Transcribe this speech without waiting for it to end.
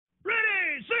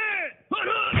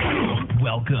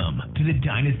Welcome to the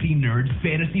Dynasty Nerds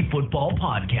Fantasy Football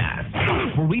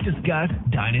Podcast, where we discuss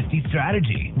Dynasty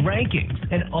strategy, rankings,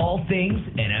 and all things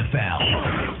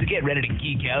NFL. So get ready to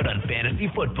geek out on fantasy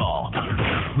football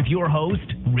with your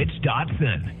host, Rich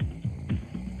Dotson.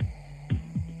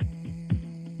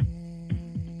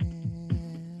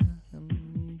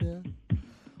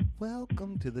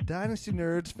 Welcome to the Dynasty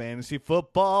Nerds Fantasy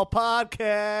Football Podcast.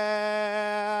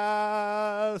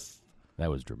 That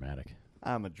was dramatic.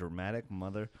 I'm a dramatic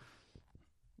mother.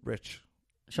 Rich,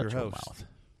 Shut your host. mouth.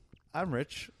 I'm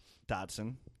Rich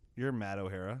Dotson. You're Matt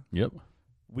O'Hara. Yep.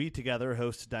 We together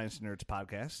host the Dynasty Nerds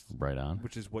Podcast, Right on.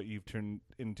 which is what you've turned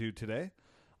into today.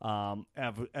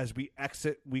 As we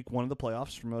exit week one of the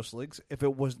playoffs for most leagues, if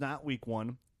it was not week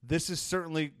one, this is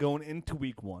certainly going into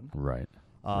week one. Right.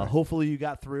 Hopefully you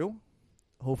got through.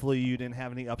 Hopefully you didn't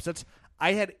have any upsets.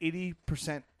 I had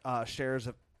 80% shares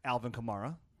of Alvin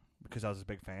Kamara because I was a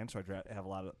big fan, so I have a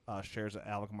lot of shares of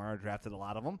Alvin Kamara. I drafted a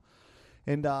lot of them.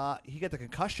 And he got the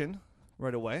concussion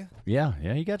right away. Yeah,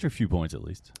 he got your few points at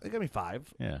least. He got me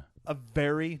 5. Yeah. A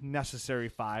very necessary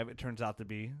 5, it turns out to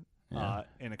be,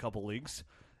 in a couple leagues.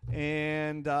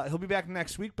 And he'll be back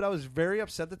next week, but I was very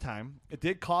upset at the time. It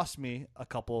did cost me a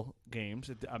couple games.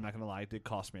 I'm not going to lie. It did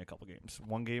cost me a couple games.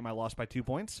 One game I lost by 2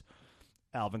 points.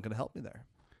 Alvin could have helped me there.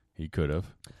 He could have.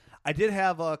 I did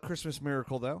have a Christmas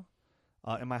miracle, though.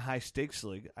 In my high-stakes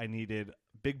league, I needed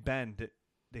Big Ben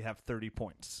to have 30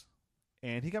 points.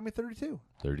 And he got me 32.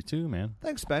 32, man.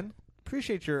 Thanks, Ben.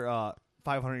 Appreciate your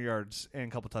 500 yards and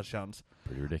a couple touchdowns.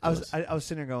 Pretty ridiculous. I was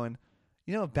sitting there going,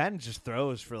 if Ben just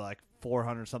throws for like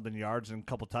 400-something yards and a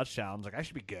couple touchdowns, like I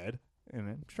should be good. And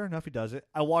then, sure enough, he does it.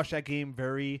 I watched that game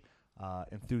very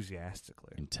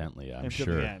enthusiastically. Intently, I'm Until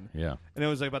sure. the end. Yeah. And it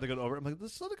was like about to go to over. I'm like,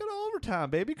 let's let it go to overtime,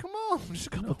 baby. Come on. Just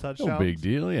a couple touchdowns. No big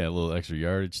deal. Yeah, a little extra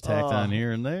yardage tacked on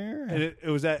here and there. And it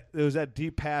was that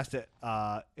deep pass that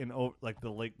like the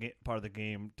late part of the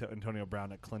game to Antonio Brown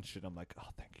that clinched it. I'm like, oh,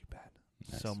 thank you, Ben,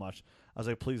 so much. I was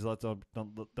like, please don't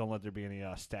let there be any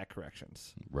stat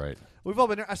corrections. Right. We've all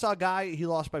been there. I saw a guy, he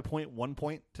lost by 1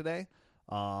 point today.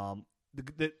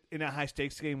 In a high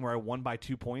stakes game where I won by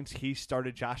 2 points, he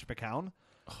started Josh McCown,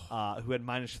 who had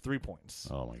minus 3 points.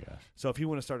 Oh my gosh. So if he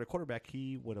wouldn't have started a quarterback,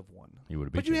 he would have won. He would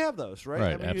have. But you have those, right?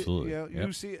 Right. I mean, Absolutely.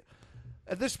 You see it.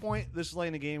 At this point, this late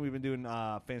in the game, we've been doing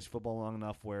fantasy football long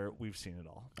enough where we've seen it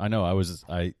all. I know.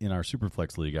 I in our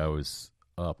Superflex league, I was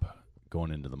up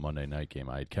going into the Monday night game.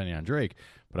 I had Kenyon Drake,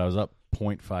 but I was up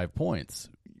 0.5 points,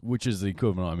 which is the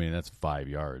equivalent. I mean, that's 5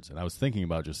 yards. And I was thinking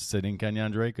about just sitting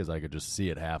Kenyon Drake because I could just see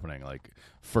it happening. Like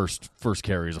first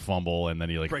carry is a fumble, and then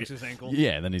he breaks his ankle.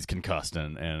 Yeah, and then he's concussed,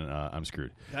 and I'm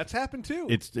screwed. That's happened too.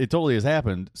 It totally has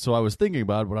happened. So I was thinking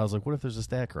about it, but I was like, what if there's a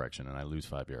stat correction and I lose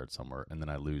 5 yards somewhere, and then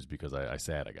I lose because I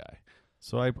sat a guy.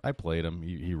 So I played him.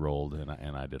 He rolled, and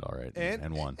I did all right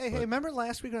and won. Hey, remember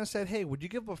last week when I said, hey, would you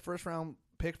give up a first-round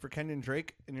pick for Kenyon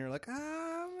Drake? And you're like,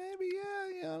 maybe,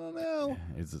 yeah, I don't know.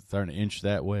 It's starting to inch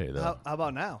that way, though. How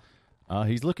about now?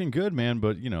 He's looking good, man,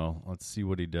 but, let's see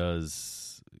what he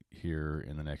does here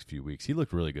in the next few weeks. He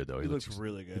looked really good, though. He looks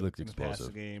really good. He looked in explosive.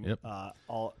 The game, yep.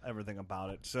 Everything about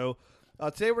it. So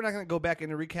today we're not going to go back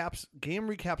into recaps. Game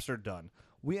recaps are done.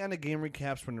 We end the game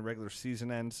recaps when the regular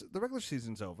season ends. The regular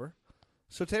season's over.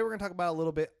 So today we're going to talk about a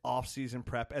little bit off-season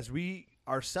prep as we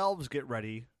ourselves get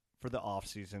ready for the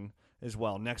off-season as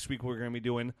well. Next week we're going to be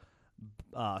doing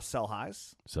sell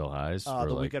highs. Sell highs.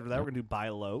 The week after that we're going to do buy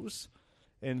lows.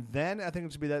 And then I think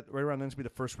it's going to be that right around then it's going to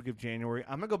be the first week of January.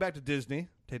 I'm going to go back to Disney,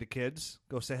 take the kids,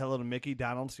 go say hello to Mickey,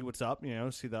 Donald, see what's up,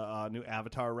 see the new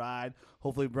Avatar ride.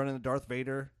 Hopefully run into Darth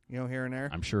Vader, here and there.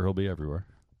 I'm sure he'll be everywhere.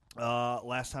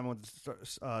 Last time I went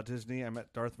to Disney, I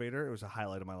met Darth Vader. It was a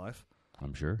highlight of my life.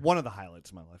 I'm sure. One of the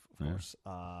highlights of my life, of course.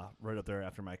 Right up there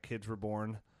after my kids were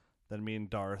born, then me and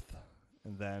Darth,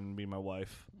 and then me and my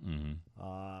wife,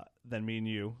 then me and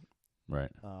you. Right.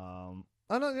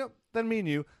 Then me and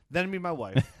you, then me and my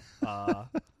wife. I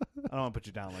don't want to put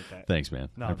you down like that. Thanks, man.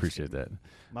 No, I appreciate that.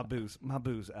 My booze,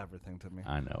 everything to me.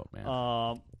 I know,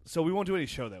 man. So we won't do any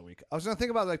show that week. I was going to think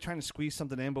about trying to squeeze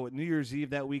something in, but with New Year's Eve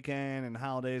that weekend and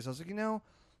holidays, I was like,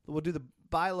 we'll do the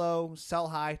buy low, sell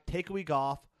high, take a week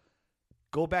off.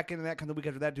 Go back into that kind of week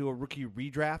after that, do a rookie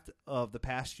redraft of the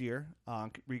past year.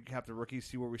 Recap the rookies,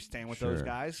 see where we stand with those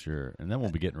guys. Sure. And then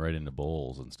we'll be getting right into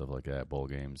bowls and stuff like that, bowl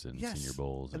games and senior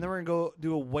bowls. And then we're going to go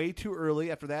do a way too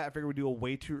early. After that, I figure we'd do a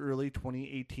way too early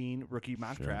 2018 rookie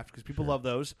mock draft because people love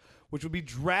those, which would be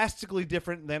drastically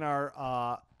different than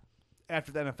our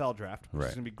after the NFL draft, which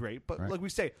is going to be great. But like we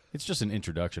say, it's just an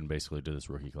introduction basically to this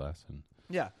rookie class. And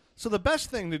yeah. So the best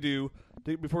thing to do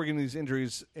before we get into these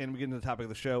injuries and we get into the topic of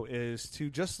the show is to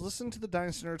just listen to the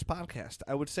Dynasty Nerds podcast.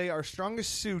 I would say our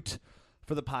strongest suit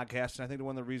for the podcast, and I think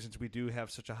one of the reasons we do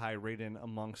have such a high rating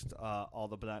amongst all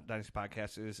the Dynasty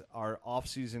podcasts is our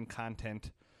off-season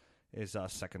content is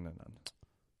second to none.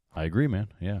 I agree, man.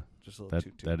 Yeah. Just a little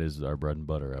that is our bread and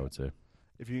butter, I would say.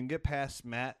 If you can get past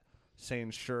Matt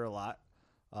saying sure a lot,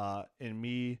 and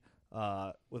me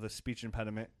with a speech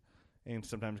impediment and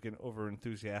sometimes getting over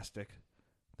enthusiastic,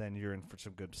 then you're in for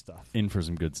some good stuff.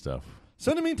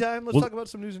 So in the meantime, let's talk about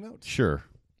some news and notes. Sure.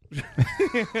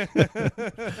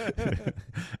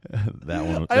 That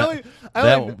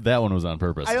one was on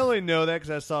purpose. I only know that because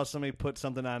I saw somebody put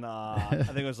something on. I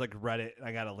think it was like Reddit, and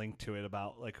I got a link to it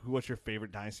about like what's your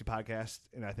favorite Dynasty podcast,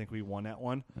 and I think we won that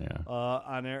one. Yeah.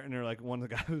 On there, and they're like one of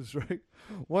the guys was right.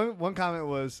 One comment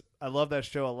was, "I love that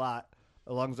show a lot."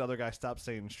 As long as the other guy stops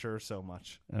saying "sure" so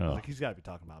much, like he's got to be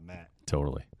talking about Matt.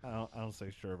 Totally. I don't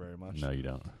say "sure" very much. No, you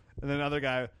don't. And then another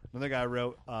guy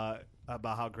wrote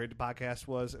about how great the podcast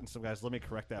was, and some guys, let me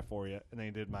correct that for you. And then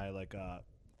he did my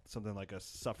something like a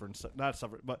not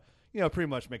suffering, but pretty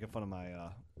much making fun of my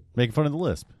making fun of the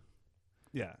lisp.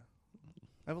 Yeah,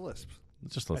 I have a lisp.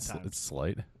 It's just it's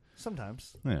slight.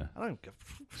 Sometimes. Yeah. I don't give.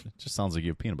 It just sounds like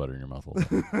you have peanut butter in your mouth.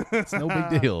 It's no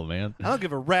big deal, man. I don't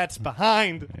give a rat's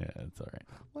behind. Yeah, it's all right.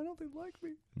 Why don't they like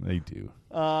me? They do.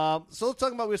 So let's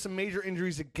talk about we have some major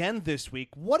injuries again this week.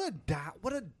 What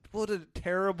a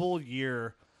terrible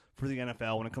year for the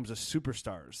NFL when it comes to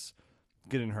superstars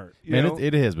getting hurt.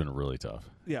 It has been really tough.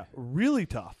 Yeah, really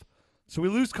tough. So we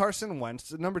lose Carson Wentz,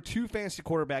 the number 2 fantasy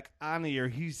quarterback on the year.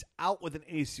 He's out with an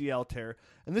ACL tear.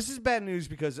 And this is bad news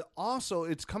because also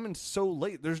it's coming so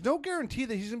late. There's no guarantee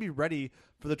that he's going to be ready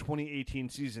for the 2018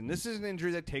 season. This is an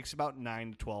injury that takes about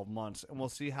 9 to 12 months, and we'll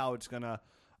see how it's going to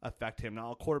affect him.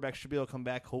 Now, a quarterback should be able to come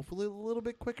back hopefully a little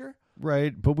bit quicker.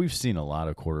 Right, but we've seen a lot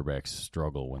of quarterbacks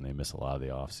struggle when they miss a lot of the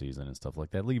offseason and stuff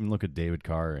like that. Even look at David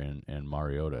Carr and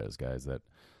Mariota as guys that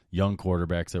young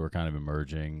quarterbacks that were kind of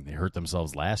emerging. They hurt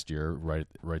themselves last year, right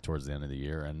towards the end of the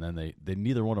year, and then they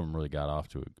neither one of them really got off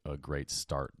to a great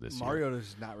start this year.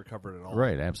 Mariota's not recovered at all.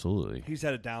 Right, absolutely. He's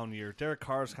had a down year. Derek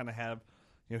Carr's kind of had,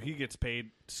 he gets paid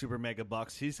super mega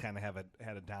bucks. He's kind of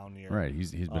had a down year. Right,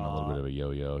 he's been a little bit of a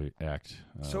yo-yo act.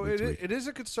 So it is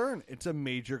a concern. It's a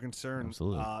major concern.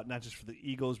 Absolutely. Not just for the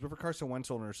Eagles, but for Carson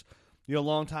Wentz owners.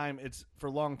 Long term, it's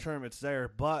there,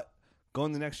 but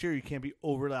going the next year, you can't be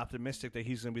overly optimistic that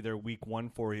he's going to be there week 1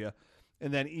 for you.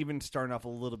 And then even starting off a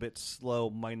little bit slow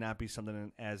might not be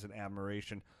something as an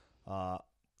admiration.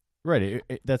 Right.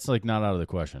 That's like not out of the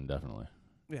question, definitely.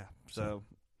 Yeah. So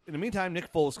in the meantime,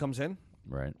 Nick Foles comes in.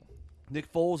 Right.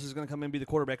 Nick Foles is going to come in and be the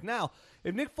quarterback. Now,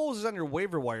 if Nick Foles is on your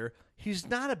waiver wire, he's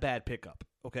not a bad pickup.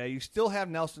 Okay. You still have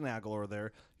Nelson Aguilar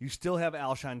there. You still have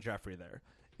Alshon Jeffrey there.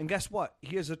 And guess what?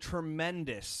 He has a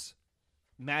tremendous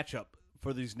matchup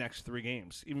for these next 3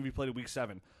 games, even if he played in Week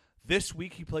 7. This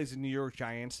week he plays the New York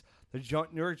Giants. The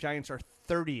New York Giants are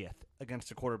 30th against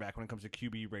the quarterback when it comes to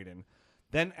QB rating.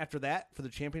 Then after that, for the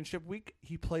championship week,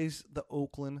 he plays the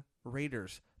Oakland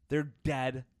Raiders. They're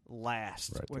dead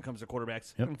last when it comes to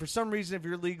quarterbacks. Yep. And for some reason, if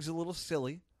your league's a little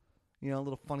silly, a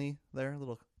little funny there, a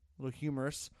little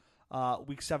humorous,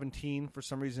 Week 17, for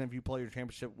some reason, if you play your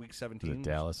championship Week 17.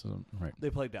 Dallas? Right. They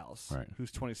play Dallas, right,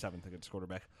 who's 27th against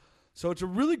quarterback. So it's a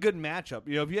really good matchup.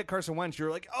 If you had Carson Wentz,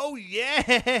 you're like, oh,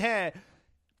 yeah.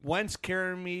 Wentz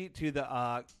carrying me to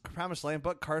the promised land,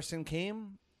 but Carson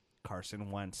came. Carson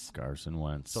Wentz.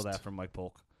 So that from Mike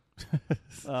Polk.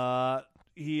 So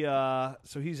he's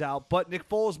out. But Nick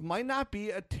Foles might not be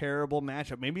a terrible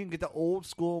matchup. Maybe you can get the old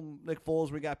school Nick Foles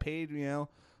we got paid, and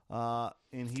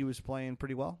he was playing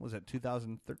pretty well. Was that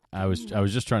 2013? I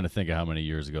was just trying to think of how many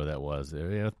years ago that was.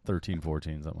 Yeah, 13,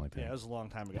 14, something like that. Yeah, it was a long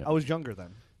time ago. I was younger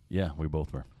then. Yeah, we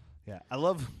both were. Yeah, I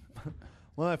love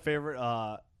one of my favorite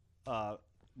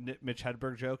Mitch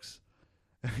Hedberg jokes.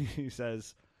 He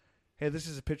says, "Hey, this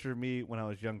is a picture of me when I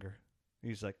was younger."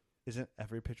 He's like, "Isn't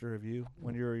every picture of you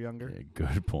when you were younger?" Yeah,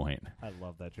 good point. I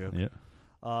love that joke.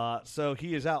 Yeah. So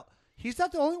he is out. He's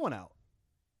not the only one out.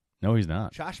 No, he's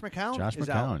not. Josh McCown is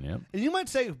out. Out. Yep. And you might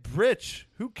say, Rich,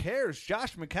 who cares?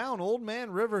 Josh McCown, Old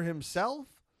Man River himself.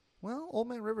 Well, Old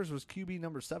Man Rivers was QB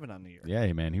number 7 on the year.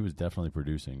 Yeah, man, he was definitely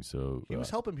producing. So he was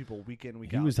helping people week in,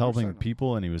 week out. He was helping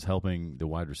people, and he was helping the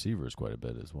wide receivers quite a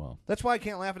bit as well. That's why I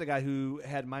can't laugh at a guy who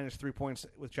had -3 points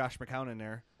with Josh McCown in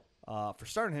there for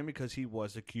starting him because he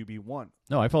was a QB1.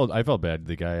 No, I felt bad.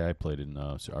 The guy I played in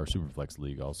our Superflex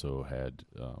league also had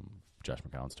Josh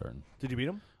McCown starting. Did you beat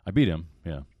him? I beat him.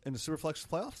 Yeah. In the Superflex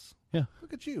playoffs? Yeah.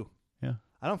 Look at you. Yeah.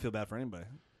 I don't feel bad for anybody.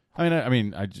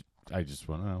 I just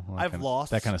want to know. Well, I've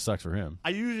lost. That kind of sucks for him.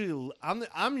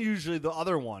 I'm usually the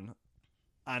other one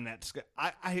on that.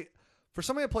 I for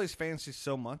somebody that plays fantasy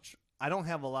so much, I don't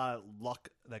have a lot of luck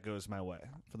that goes my way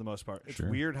for the most part. It's Sure.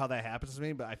 weird how that happens to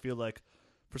me, but I feel like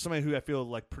for somebody who I feel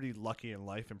like pretty lucky in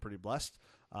life and pretty blessed,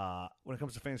 when it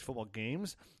comes to fantasy football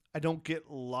games, I don't get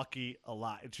lucky a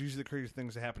lot. It's usually the craziest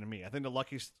things that happen to me. I think the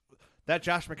luckiest, that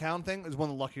Josh McCown thing is one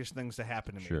of the luckiest things that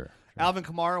happened to me. Sure. Alvin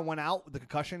Kamara went out with the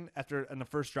concussion in the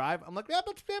first drive. I'm like, yeah,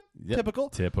 but Yep. typical.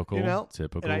 Typical. You know?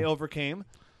 Typical. And I overcame.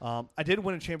 I did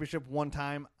win a championship one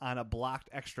time on a blocked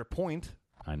extra point.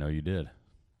 I know you did.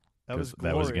 That was 'Cause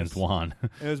that was glorious. against Juan.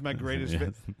 It was my greatest.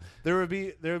 Yes. There would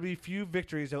be few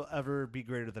victories that will ever be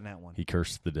greater than that one. He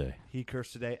cursed the day. He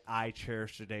cursed today. I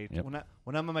cherish today. Yep.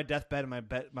 When I'm on my deathbed and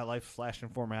my life flashing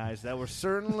before my eyes, that was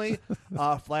certainly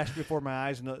flashed before my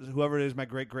eyes. And whoever it is, my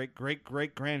great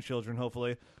grandchildren,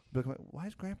 hopefully. Be like, why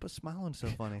is Grandpa smiling so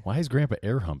funny? Why is Grandpa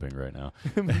air humping right now?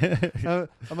 I'm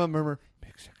gonna murmur,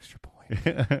 makes extra point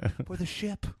for the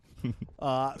ship.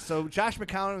 So Josh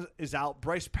McCown is out.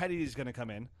 Bryce Petty is going to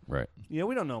come in. Right. You know,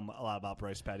 we don't know a lot about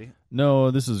Bryce Petty. No,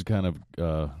 this is kind of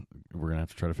we're gonna have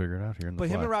to try to figure it out here in the But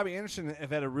him fly. and Robbie Anderson have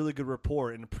had a really good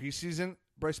rapport in the preseason.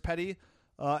 Bryce Petty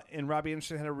and Robbie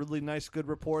Anderson had a really nice, good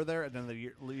rapport there. And then the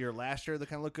year last year, they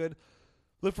kind of look good.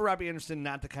 Look for Robbie Anderson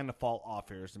not to kind of fall off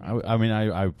here. I mean,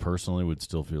 I personally would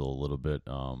still feel a little bit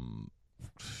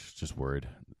just worried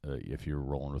if you're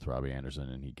rolling with Robbie Anderson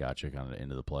and he got you kind of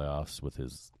into the playoffs with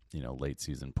his late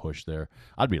season push there.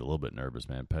 I'd be a little bit nervous,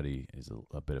 man. Petty is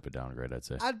a bit of a downgrade, I'd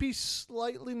say. I'd be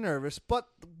slightly nervous, but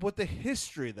with the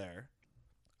history there,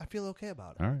 I feel okay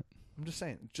about it. All right. I'm just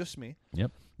saying, just me.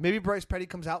 Yep. Maybe Bryce Petty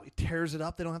comes out, he tears it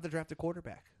up. They don't have to draft a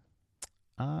quarterback.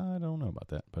 I don't know about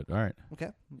that, but all right.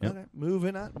 Okay. Yep. Okay.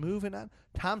 Moving on.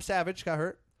 Tom Savage got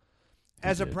hurt.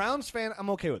 As a did. Browns fan, I'm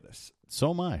okay with this.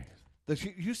 So am I. The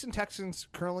Houston Texans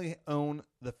currently own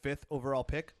the 5th overall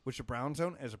pick, which the Browns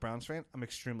own. As a Browns fan, I'm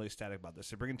extremely ecstatic about this.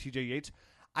 They're bringing TJ Yates.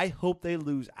 I hope they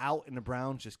lose out and the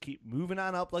Browns just keep moving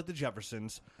on up like the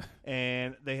Jeffersons,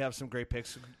 and they have some great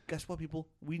picks. Guess what, people?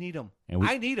 We need them.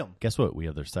 I need them. Guess what? We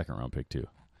have their second round pick too.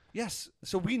 Yes,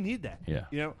 so we need that.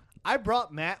 Yeah. I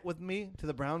brought Matt with me to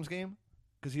the Browns game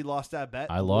because he lost that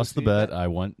bet. I lost the bet. I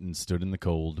went and stood in the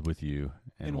cold with you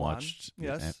and won. watched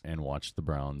Yes. and watched the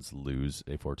Browns lose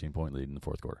a 14-point lead in the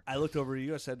fourth quarter. I looked over to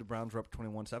you. I said the Browns were up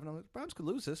 21-7. I'm like, the Browns could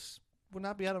lose this. Would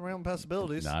not be out of realm of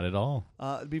possibilities. Not at all.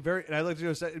 It'd be very. And I looked at you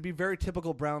and said it'd be very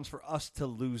typical Browns for us to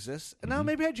lose this. And now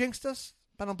maybe I jinxed us.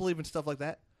 I don't believe in stuff like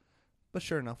that. But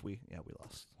sure enough, we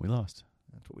lost. We lost.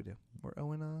 That's what we do. We're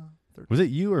 0-13. Was it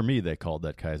you or me that called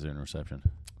that Kaiser interception?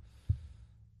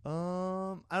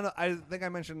 I don't know. I think I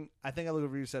mentioned. I think I looked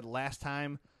over you and said last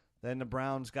time. Then the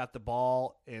Browns got the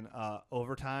ball in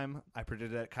overtime. I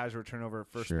predicted that Kaiser would turn over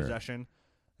first possession,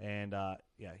 and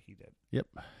yeah, he did. Yep.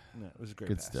 No, it was a great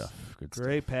Good pass. stuff. Good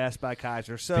Great pass by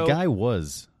Kaiser. So the guy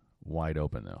was wide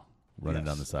open though, running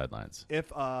down the sidelines.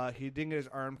 If he didn't get his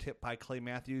arm tipped by Clay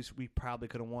Matthews, we probably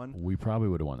could have won. We probably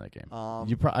would have won that game.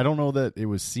 I don't know that it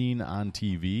was seen on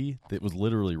TV. It was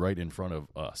literally right in front of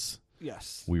us.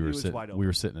 Yes, we were wide open. We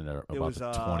were sitting at about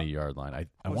the 20-yard line.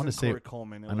 I want to say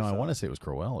Coleman. I know. I want to say it was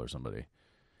Crowell or somebody.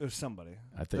 It was somebody.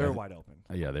 I think they were wide open.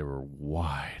 Yeah, they were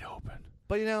wide open.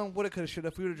 But what it could have, should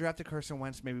have. If we would have drafted Carson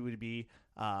Wentz, maybe we'd be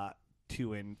 2-10.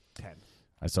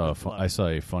 I saw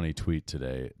a funny tweet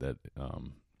today that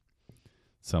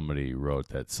somebody wrote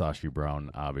that Sashi Brown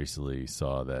obviously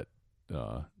saw that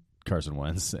Carson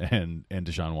Wentz and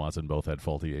Deshaun Watson both had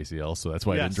faulty ACLs, so that's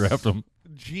why he didn't draft them.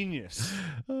 Genius.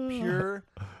 Pure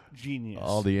genius.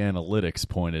 All the analytics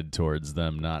pointed towards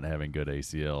them not having good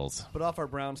ACLs. But off our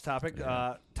Browns topic,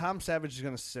 Tom Savage is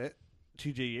going to sit.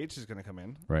 TJ Yates is going to come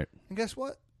in. Right. And guess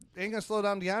what? Ain't going to slow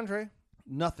down DeAndre.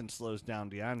 Nothing slows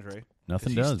down DeAndre.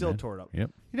 Nothing does, He's still man. tore it up.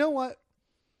 Yep. You know what?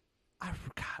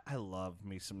 I love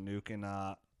me some Nuke.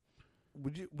 And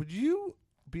would you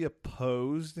be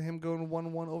opposed to him going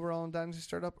 1-1 overall in Dynasty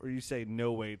startup? Or you say,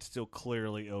 no way, it's still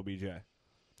clearly OBJ?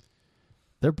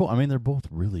 They're both. I mean, they're both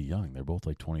really young. They're both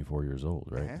like 24 years old,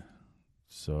 right? Uh-huh.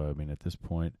 So I mean, at this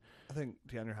point, I think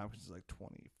DeAndre Hopkins is like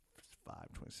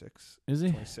 25, 26. Is he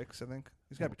 26? I think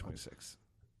he's got to be 26.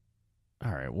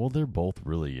 All right. Well, they're both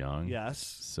really young. Yes.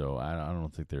 So I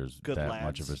don't think there's Good that lads.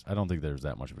 much of a. I don't think there's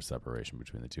that much of a separation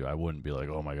between the two. I wouldn't be like,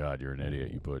 oh my God, you're an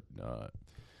idiot. You put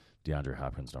DeAndre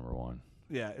Hopkins number one.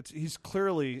 Yeah, he's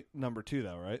clearly number 2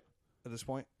 though, right? At this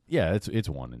point. Yeah, it's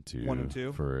 1 and 2. 1 and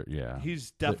 2 for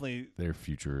He's definitely their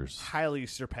futures highly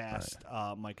surpassed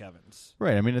Mike Evans.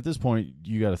 Right. I mean, at this point,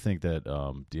 you got to think that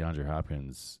DeAndre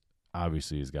Hopkins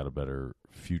obviously has got a better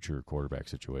future quarterback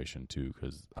situation too,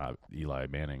 because Eli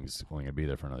Manning's only going to be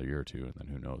there for another year or two, and then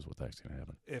who knows what that's going to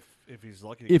happen. If he's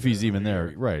lucky. If he's even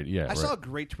there, right? Yeah. I saw a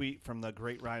great tweet from the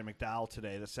great Ryan McDowell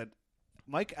today that said,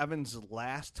 Mike Evans'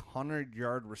 last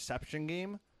 100-yard reception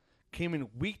game came in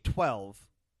Week 12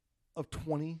 of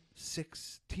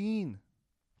 2016.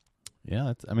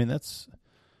 Yeah,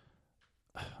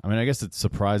 I guess it's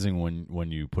surprising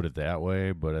when you put it that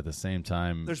way, but at the same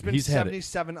time, There's been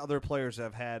 77 other players that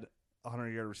have had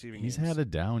 100-yard receiving He's games. had a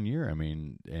down year. I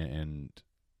mean, and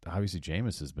obviously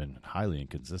Jameis has been highly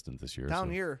inconsistent this year.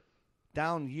 Down year,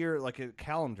 like a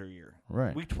calendar year.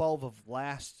 Right. Week 12 of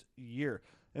last year.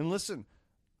 And listen,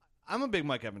 I'm a big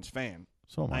Mike Evans fan.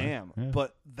 So am I. I am. Yeah.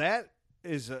 But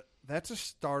that's a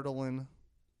startling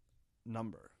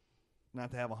number,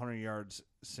 not to have 100 yards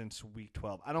since Week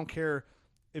 12. I don't care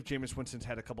if Jameis Winston's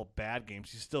had a couple bad games.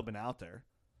 He's still been out there,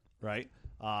 right?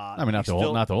 I mean, not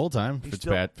the whole time.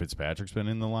 Fitzpatrick's been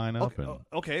in the lineup.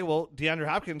 Okay, well, DeAndre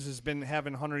Hopkins has been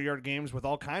having 100-yard games with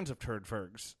all kinds of turd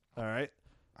fergs, all right?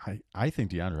 I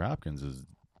think DeAndre Hopkins is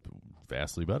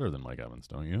vastly better than Mike Evans,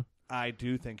 don't you? I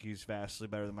do think he's vastly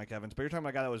better than Mike Evans. But you're talking about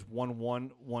a guy that was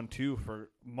 1-1, 1-2 for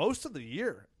most of the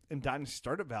year in Dynasty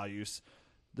startup values.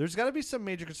 There's got to be some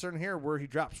major concern here where he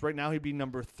drops. Right now, he'd be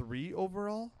number 3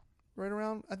 overall, right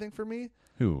around, I think, for me.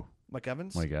 Who? Mike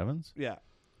Evans. Mike Evans? Yeah,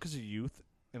 because of youth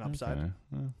and upside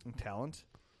and talent.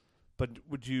 But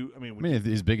would you?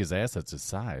 His biggest asset's his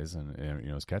size and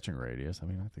his catching radius. I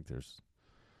mean, I think it's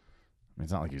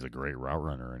not like he's a great route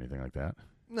runner or anything like that.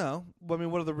 No, but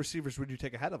what other receivers would you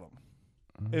take ahead of him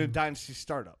in a dynasty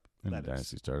startup?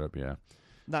 Dynasty startup, yeah.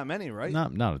 Not many, right?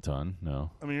 Not a ton.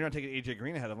 No. You're not taking AJ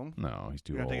Green ahead of him. No, he's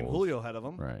too old. You're not taking Julio ahead of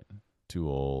him. Right. Too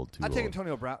old. I'm taking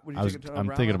Antonio Brown. Would you take Antonio Brown?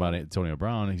 I'm thinking about Antonio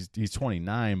Brown. He's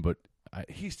 29, but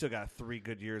he's still got 3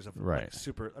 good years of right.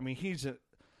 Super. He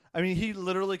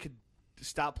literally could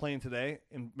stop playing today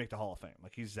and make the Hall of Fame.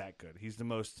 He's that good. He's the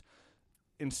most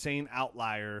insane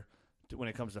outlier when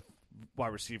it comes to wide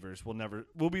receivers.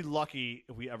 We'll be lucky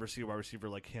if we ever see a wide receiver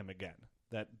like him again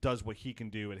that does what he can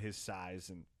do at his size,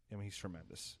 and he's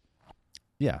tremendous.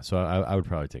 Yeah, so I would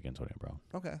probably take Antonio Brown.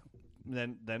 Okay,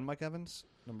 then Mike Evans,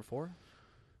 number 4.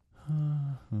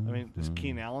 Is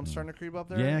Keenan Allen starting to creep up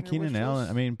there? Yeah, Keenan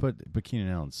Allen. But Keenan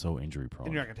Allen's so injury prone.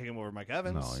 And you're not going to take him over Mike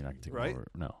Evans. No, you're not going to take him over.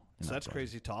 No. So that's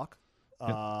crazy talk.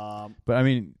 Yeah. But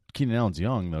Keenan Allen's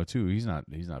young though too. He's not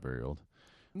very old.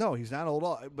 No, he's not old at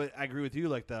all. But I agree with you.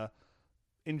 The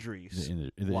injuries. The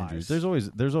injuries.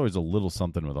 There's always a little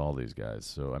something with all these guys.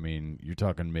 So you're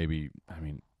talking maybe.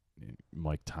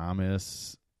 Mike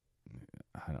Thomas.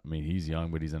 He's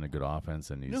young, but he's in a good offense,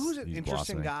 and he's. Who's an he's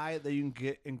interesting blossoming. guy that you can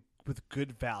get with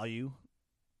good value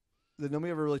that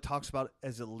nobody ever really talks about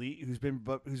as elite, who's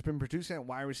been producing at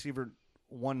wide receiver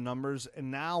 1 numbers,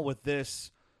 and now with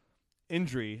this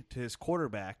injury to his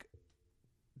quarterback,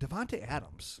 Devontae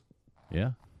Adams.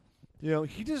 Yeah.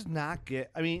 He does not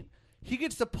get. He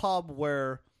gets the pub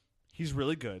where he's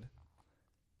really good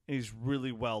and he's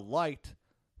really well liked.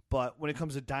 But when it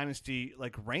comes to dynasty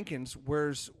rankings,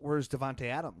 where's Devontae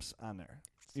Adams on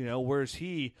there? Where's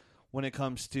he when it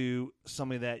comes to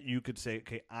somebody that you could say,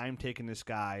 okay, I'm taking this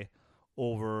guy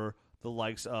over the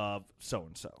likes of so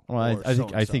and so. Well,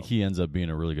 I think he ends up being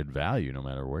a really good value no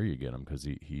matter where you get him because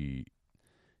he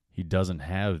doesn't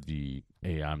have the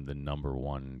I'm the number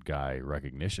 1 guy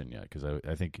recognition yet because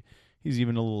I think he's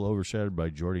even a little overshadowed by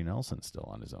Jordy Nelson still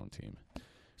on his own team.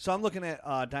 So I'm looking at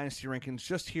Dynasty rankings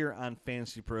just here on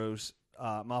Fantasy Pros.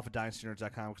 I'm off of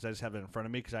DynastyNerds.com because I just have it in front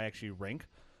of me because I actually rank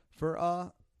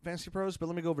for Fantasy Pros. But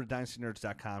let me go over to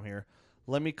DynastyNerds.com here.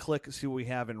 Let me click and see what we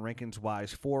have in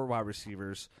rankings-wise for wide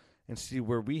receivers and see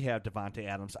where we have Devontae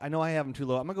Adams. I know I have him too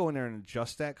low. I'm going to go in there and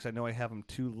adjust that because I know I have him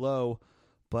too low.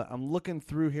 But I'm looking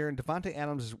through here, and Devontae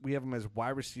Adams, we have him as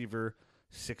wide receiver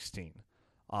 16.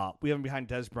 We have him behind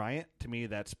Dez Bryant. To me,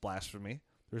 that's blasphemy.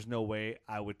 There's no way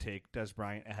I would take Dez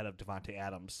Bryant ahead of Devontae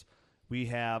Adams. We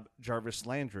have Jarvis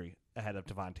Landry ahead of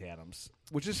Devontae Adams,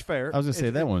 which is fair. I was going to say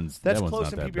that's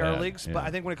close in PPR bad. leagues, yeah. But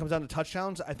I think when it comes down to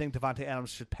touchdowns, I think Devontae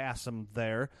Adams should pass him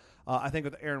there. I think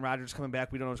with Aaron Rodgers coming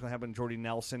back, we don't know what's going to happen with Jordy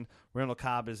Nelson. Randall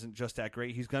Cobb isn't just that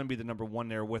great. He's going to be the number 1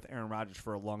 there with Aaron Rodgers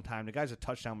for a long time. The guy's a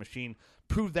touchdown machine.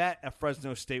 Proved that at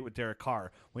Fresno State with Derek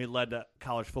Carr when he led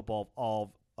college football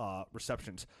all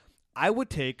receptions. I would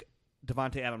take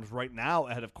Devontae Adams right now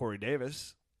ahead of Corey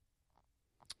Davis.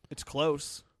 It's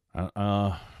close.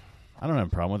 I don't have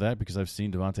a problem with that because I've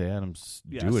seen Devontae Adams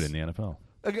do it in the NFL.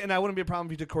 And I wouldn't be a problem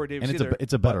if you took Corey Davis and either.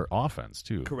 It's a better offense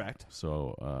too. Correct.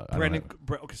 So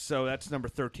so that's number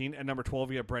 13, and number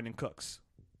 12 you have Brandon Cooks.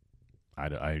 I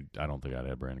don't think I'd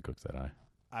have Brandon Cooks that high.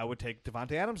 I would take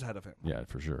Devontae Adams ahead of him. Yeah,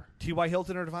 for sure. T.Y.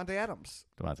 Hilton or Devontae Adams?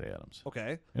 Devontae Adams.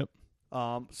 Okay. Yep.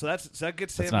 So that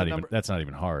gets that's not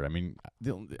even hard.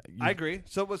 I agree.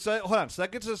 So hold on. So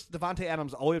that gets us Devontae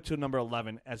Adams all the way up to number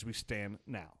 11 as we stand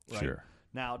now. Right? Sure.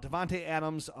 Now, Devontae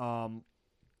Adams,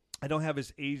 I don't have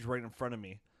his age right in front of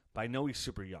me, but I know he's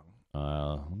super young.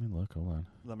 Let me look. Hold on.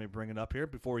 Let me bring it up here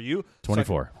before you.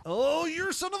 24. You're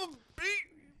a son of a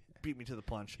beat me to the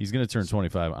punch. He's going to turn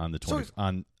 25 on the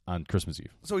 20 on Christmas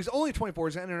Eve. So he's only 24.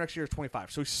 He's going to enter next year as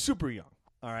 25. So he's super young.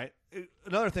 All right.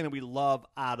 Another thing that we love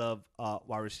out of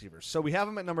wide receivers. So we have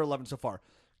him at number 11 so far.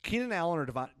 Keenan Allen or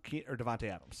Devontae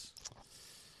Adams?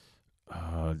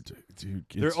 Dude,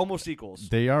 they're almost equals.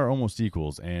 They are almost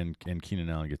equals, and Keenan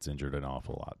Allen gets injured an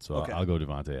awful lot. So Okay. I'll go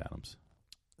Devontae Adams.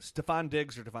 Stephon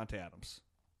Diggs or Devontae Adams?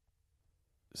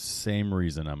 Same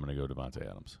reason I'm going to go Devontae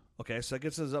Adams. Okay, so that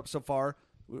gets us up so far.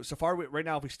 So far, right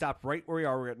now, if we stop right where we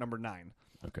are, we're at number 9.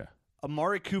 Okay.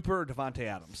 Amari Cooper or Devontae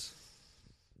Adams?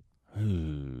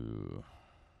 Ooh.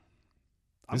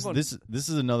 This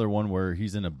is another one where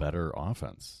he's in a better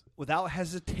offense. Without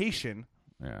hesitation,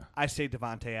 Yeah. I say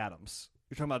Devontae Adams.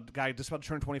 You're talking about a guy just about to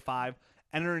turn 25,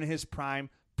 entering his prime,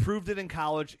 proved it in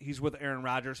college. He's with Aaron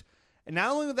Rodgers. And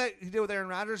not only that he did with Aaron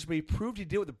Rodgers, but he proved he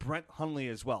did with Brent Hundley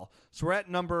as well. So we're at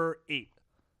number 8.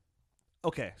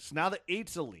 Okay, so now the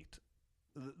 8's elite.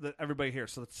 Everybody here.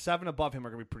 So the 7 above him are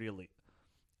going to be pretty elite.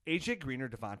 A.J. Green or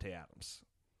Devontae Adams?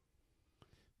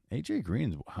 A.J.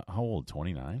 Green's how old?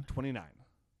 29? 29.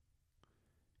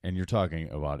 And you're talking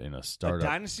about in a startup.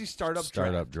 A dynasty startup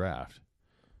draft.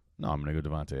 No, I'm going to go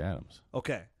Devontae Adams.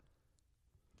 Okay.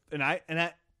 And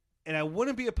I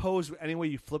wouldn't be opposed any way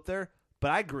you flip there,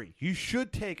 but I agree. You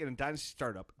should take in a dynasty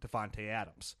startup Devontae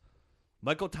Adams.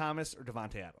 Michael Thomas or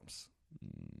Devontae Adams?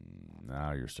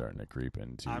 Now you're starting to creep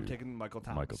into. I'm taking Michael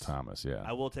Thomas. Michael Thomas, yeah.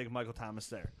 I will take Michael Thomas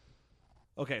there.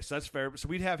 Okay, so that's fair. So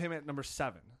we'd have him at number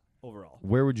 7 overall.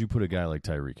 Where would you put a guy like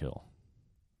Tyreek Hill?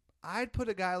 I'd put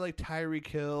a guy like Tyreek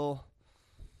Hill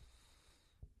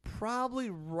probably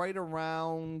right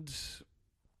around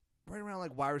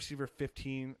like wide receiver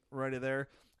 15, right there.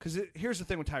 Because here's the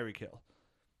thing with Tyreek Hill.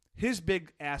 His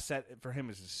big asset for him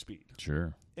is his speed.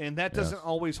 Sure. And that doesn't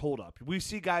always hold up. We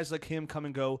see guys like him come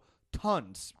and go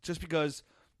tons just because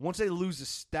once they lose a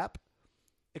step,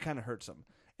 it kind of hurts them.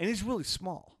 And he's really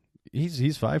small. He's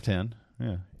 5'10".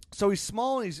 Yeah. So he's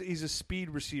small and he's a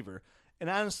speed receiver. And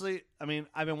honestly, I mean,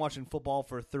 I've been watching football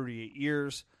for 38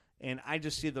 years, and I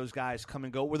just see those guys come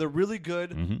and go where they're really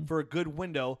good for a good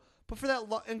window. But for that,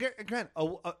 and granted,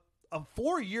 a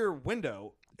 4-year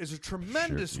window is a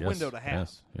tremendous window to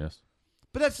have. Yes.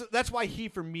 But that's why he,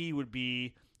 for me, would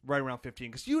be right around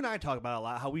 15. Because you and I talk about it a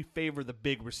lot, how we favor the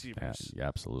big receivers. Yeah,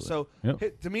 absolutely. So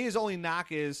to me, his only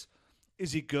knock is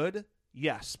he good?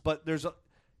 Yes. But there's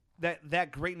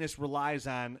that greatness relies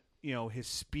on his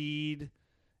speed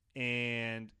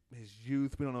and his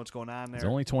youth. We don't know what's going on there. He's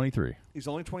only 23. He's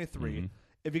only 23.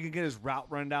 If he can get his route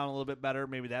run down a little bit better,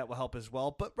 maybe that will help as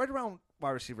well. But right around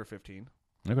wide receiver 15.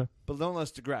 Okay. But don't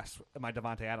let's digress. My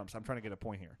Devontae Adams. I'm trying to get a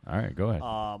point here. All right, go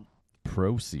ahead.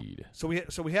 Proceed. So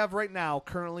we have right now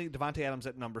currently Devontae Adams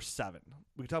at number 7.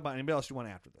 We can talk about anybody else you want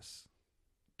after this.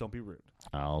 Don't be rude.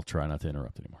 I'll try not to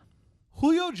interrupt anymore.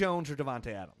 Julio Jones or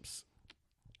Devontae Adams?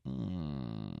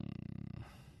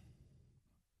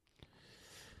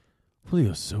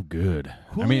 Julio's so good.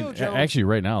 Jones, actually,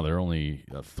 right now they're only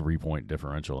a 3-point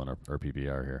differential in our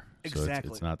PPR here. Exactly.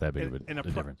 So it's not that big of a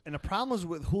difference. And the problem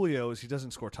with Julio is he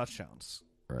doesn't score touchdowns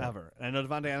ever. And I know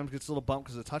Devontae Adams gets a little bump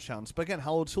because of touchdowns. But again,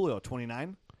 how old is Julio?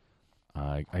 29?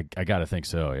 I got to think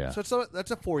so, yeah. So that's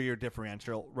a 4-year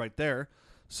differential right there.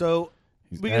 So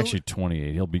he's actually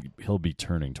 28. He'll be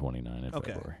turning 29 in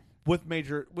February.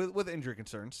 With injury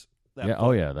concerns.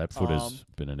 That foot has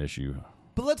been an issue.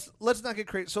 But let's not get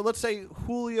crazy. So let's say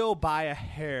Julio by a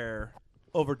hair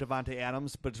over Devontae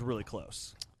Adams, but it's really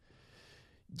close.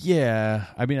 Yeah,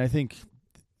 I mean, I think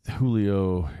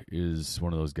Julio is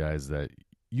one of those guys that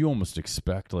you almost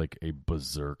expect like a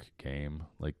berserk game,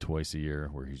 like twice a year,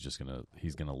 where he's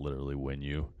gonna literally win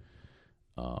you,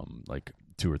 like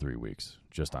 2 or 3 weeks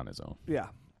just on his own. Yeah,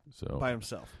 so by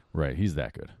himself. Right, he's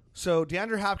that good. So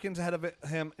DeAndre Hopkins ahead of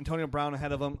him, Antonio Brown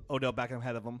ahead of him, Odell Beckham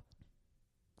ahead of him.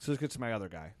 So let's get to my other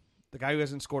guy. The guy who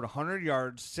hasn't scored 100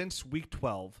 yards since Week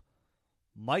 12,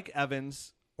 Mike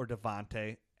Evans or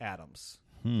Devontae Adams.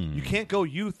 You can't go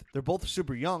youth. They're both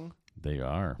super young. They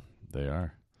are.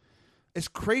 As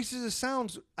crazy as it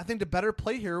sounds, I think the better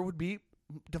play here would be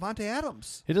Devontae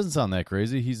Adams. It doesn't sound that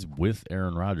crazy. He's with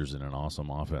Aaron Rodgers in an awesome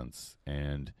offense.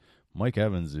 And Mike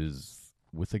Evans is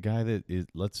with a guy that,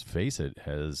 let's face it,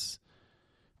 has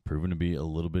proven to be a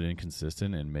little bit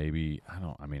inconsistent, and maybe I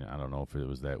don't know if it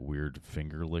was that weird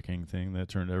finger licking thing that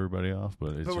turned everybody off,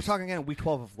 but we're talking again Week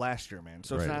 12 of last year, man.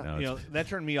 So it's not that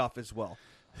turned me off as well.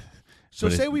 So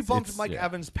But say we bumped it's- Mike yeah.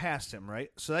 Evans past him, right?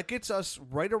 So that gets us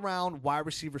right around wide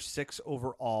receiver 6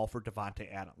 overall for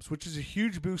Devontae Adams, which is a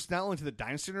huge boost not only to the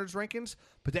Dynasty Nerds rankings,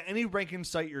 but to any ranking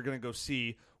site you're going to go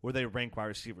see where they rank wide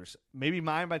receivers. Maybe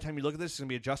mine, by the time you look at this, is going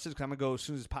to be adjusted because I'm going to go, as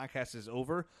soon as this podcast is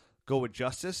over, go with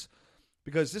Justice.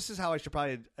 Because this is how I should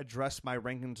probably address my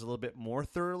rankings a little bit more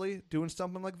thoroughly, doing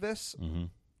something like this. Mm-hmm.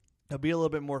 It'll be a little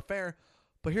bit more fair.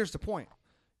 But here's the point.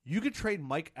 You could trade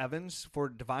Mike Evans for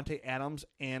Devontae Adams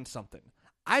and something.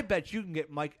 I bet you can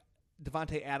get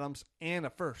Devontae Adams and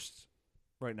a first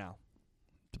right now.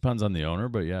 Depends on the owner,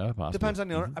 but yeah, possibly. Depends on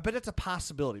the owner. I bet it's a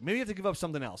possibility. Maybe you have to give up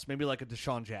something else. Maybe like a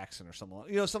Deshaun Jackson or something.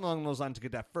 Something along those lines to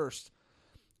get that first.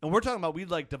 And we're talking about we'd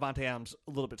like Devontae Adams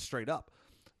a little bit straight up.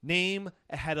 Name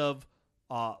ahead of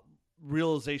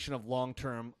realization of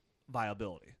long-term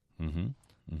viability. Mm-hmm.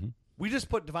 Mm-hmm. We just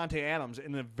put Devontae Adams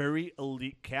in a very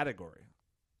elite category.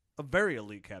 A very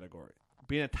elite category.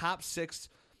 Being a top 6.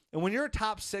 And when you're a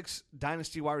top 6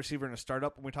 dynasty wide receiver in a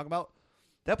startup, when we talk about,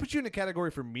 that puts you in a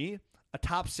category for me, a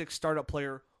top 6 startup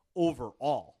player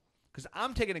overall. Because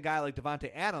I'm taking a guy like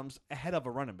Devontae Adams ahead of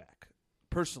a running back,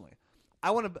 personally.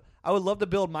 I would love to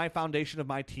build my foundation of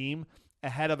my team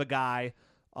ahead of a guy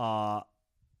so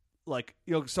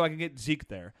I can get Zeke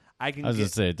there. I was going to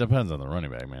say, it depends on the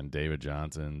running back, man. David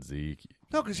Johnson, Zeke.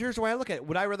 No, because here's the way I look at it.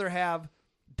 Would I rather have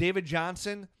David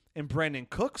Johnson and Brandon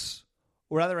Cooks,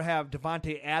 or would I rather have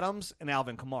Devontae Adams and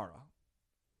Alvin Kamara?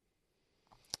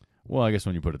 Well, I guess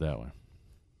when you put it that way.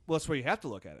 Well, that's where you have to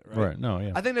look at it, right? Right. No,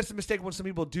 yeah. I think that's the mistake when some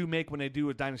people do make when they do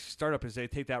a dynasty startup is they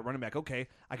take that running back. Okay,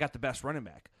 I got the best running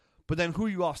back. But then who are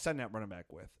you offsetting that running back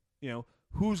with?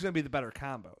 Who's going to be the better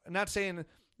combo? I'm not saying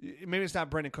maybe it's not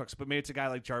Brandon Cooks, but maybe it's a guy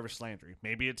like Jarvis Landry.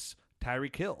 Maybe it's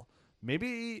Tyreek Hill.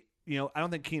 Maybe, I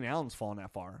don't think Keenan Allen's fallen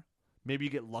that far. Maybe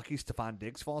you get lucky Stephon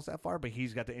Diggs falls that far, but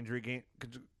he's got the injury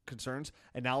concerns,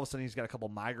 and now all of a sudden he's got a couple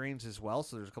migraines as well,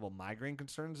 so there's a couple migraine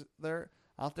concerns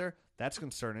out there. That's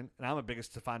concerning, and I'm the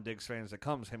biggest Stephon Diggs fan as it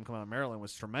comes. Him coming out of Maryland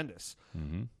was tremendous.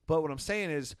 Mm-hmm. But what I'm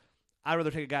saying is I'd rather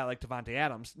take a guy like Devontae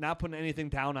Adams, not putting anything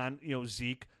down on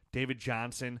Zeke, David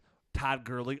Johnson, Todd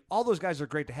Gurley. All those guys are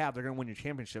great to have. They're going to win you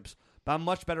championships. But I'm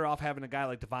much better off having a guy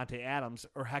like Devontae Adams,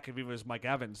 or heck, if even as Mike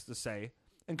Evans to say,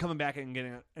 and coming back and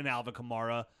getting an Alvin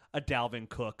Kamara, a Dalvin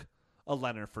Cook, a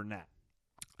Leonard Fournette.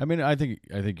 I mean, I think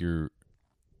you're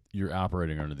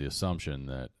operating under the assumption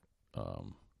that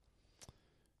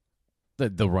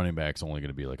that the running back's only going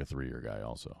to be like a 3-year guy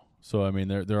also. So, I mean,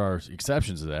 there are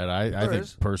exceptions to that. I think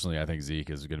personally, I think Zeke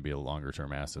is going to be a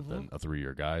longer-term asset than a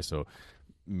 3-year guy. So,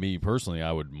 me personally,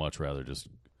 I would much rather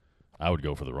I would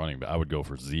go for the running back. I would go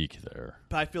for Zeke there.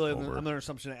 But I feel like I'm under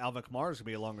assumption that Alvin Kamara is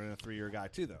going to be longer than a 3-year guy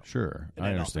too, though. Sure,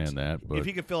 I understand that. But if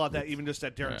he could fill out that even just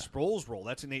that Darren Sproles role,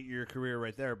 that's an 8-year career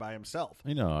right there by himself. If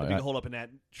he can hold up in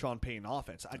that Sean Payton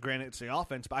offense. Granted, it's the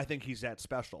offense, but I think he's that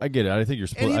special. I get it. I think you're.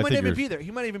 And he might even be there. He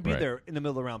might even be there in the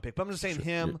middle of the round pick. But I'm just saying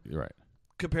him. You're right.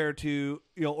 Compared to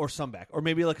or some back, or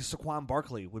maybe like a Saquon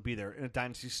Barkley would be there in a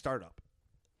dynasty startup,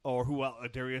 or a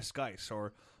Darius Geis,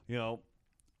 or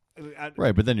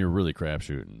right. But then you're really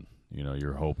crapshooting.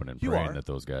 You're hoping and praying that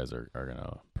those guys are going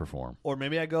to perform. Or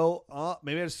maybe I go,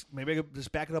 maybe I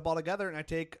just back it up all together, and I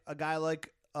take a guy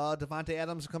like Devontae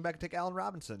Adams and come back and take Allen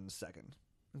Robinson in a second,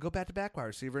 and go back to back wide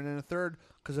receiver, and in a third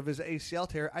because of his ACL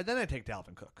tear, then I take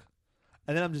Dalvin Cook,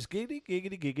 and then I'm just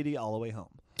giggity all the way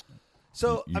home.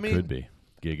 So you could be.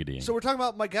 Giggity. So we're talking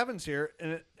about Mike Evans here,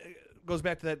 and it goes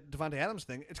back to that Devontae Adams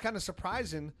thing. It's kind of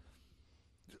surprising,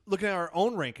 looking at our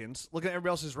own rankings, looking at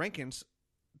everybody else's rankings,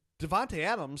 Devontae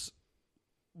Adams,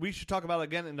 we should talk about it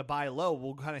again in the buy low.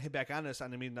 We'll kind of hit back on this.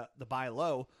 The buy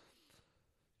low.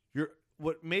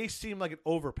 What may seem like an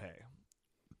overpay,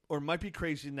 or might be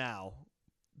crazy now,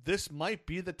 this might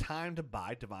be the time to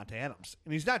buy Devontae Adams.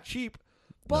 And he's not cheap,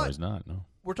 but no, he's not, no.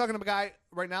 We're talking about a guy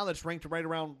right now that's ranked right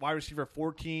around wide receiver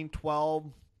 14,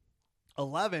 12,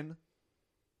 11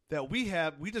 that we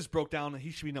just broke down that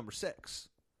he should be number 6.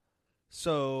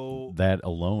 So that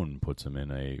alone puts him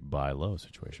in a buy low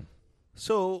situation.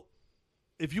 So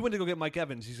if you went to go get Mike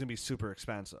Evans, he's going to be super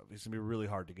expensive. He's going to be really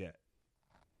hard to get.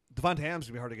 Devontae Adams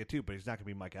is going to be hard to get too, but he's not going to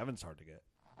be Mike Evans hard to get.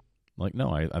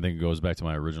 I think it goes back to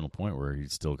my original point where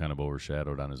he's still kind of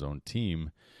overshadowed on his own team.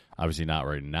 Obviously not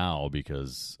right now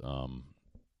because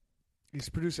he's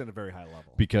producing at a very high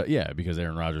level. Because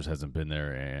Aaron Rodgers hasn't been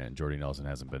there and Jordy Nelson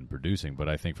hasn't been producing. But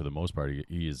I think for the most part,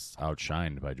 he is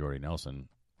outshined by Jordy Nelson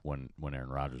when Aaron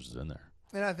Rodgers is in there.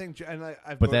 And I think,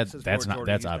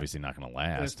 that's obviously not going to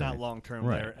last. And it's not long term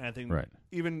there. And I think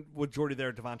even with Jordy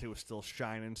there, Devontae was still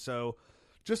shining. So,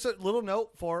 just a little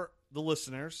note for the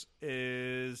listeners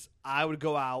is I would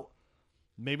go out,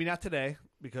 maybe not today,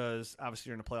 because obviously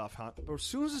you're in a playoff hunt. But as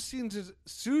soon as the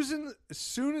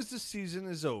season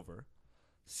is over,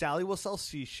 Sally will sell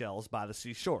seashells by the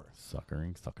seashore.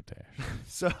 Suckering succotash.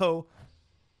 So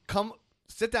come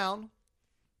sit down,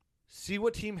 see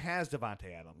what team has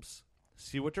Devontae Adams,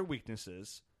 see what their weakness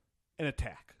is, and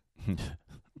attack.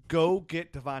 Go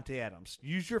get Devontae Adams.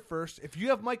 Use your first. If you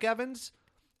have Mike Evans,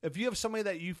 if you have somebody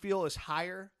that you feel is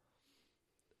higher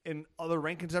in other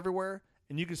rankings everywhere,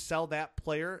 and you can sell that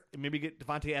player and maybe get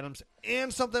Devontae Adams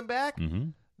and something back,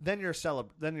 then you're a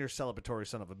celebratory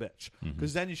son of a bitch.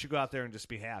 Because then you should go out there and just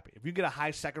be happy. If you get a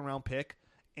high second-round pick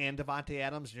and Devontae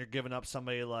Adams, and you're giving up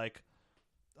somebody like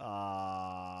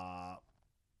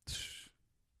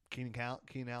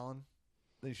Keenan Allen,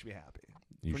 then you should be happy.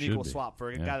 For an equal swap for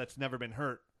a guy that's never been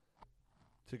hurt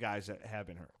to guys that have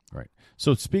been hurt. Right.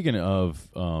 So speaking of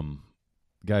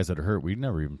guys that are hurt, we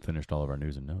never even finished all of our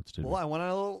news and notes, did we? Well, I went on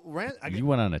a little rant. You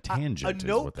went on a tangent.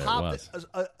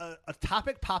 A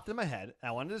topic popped in my head, and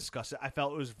I wanted to discuss it. I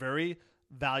felt it was very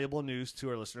valuable news to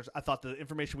our listeners. I thought the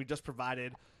information we just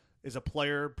provided is a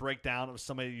player breakdown of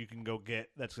somebody you can go get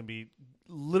that's going to be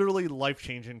literally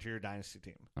life-changing to your dynasty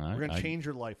team. We're going to change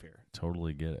your life here.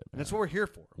 Totally get it. And that's what we're here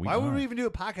for. Why would we even do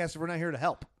a podcast if we're not here to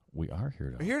help? We are here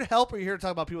to help. We're here to help, or you're here to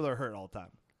talk about people that are hurt all the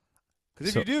time?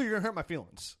 Because if you do, you're going to hurt my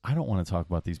feelings. I don't want to talk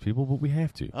about these people, but we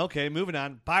have to. Okay, moving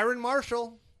on. Byron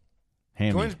Marshall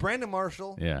joins Brandon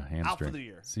Marshall out for the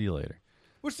year. See you later.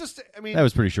 Which just, that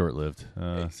was pretty short-lived.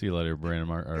 See you later, Byron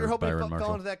Marshall. You're hoping he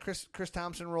fell into that Chris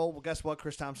Thompson role. Well, guess what?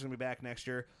 Chris Thompson's going to be back next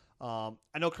year. I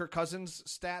know Kirk Cousins'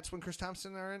 stats when Chris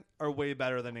Thompson are way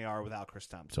better than they are without Chris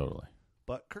Thompson. Totally.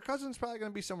 But Kirk Cousins is probably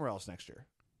going to be somewhere else next year.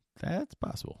 That's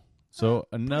possible. So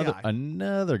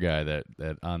another guy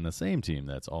that on the same team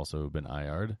that's also been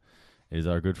IR'd is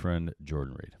our good friend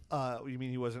Jordan Reed. You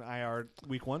mean he wasn't IR'd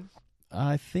week 1?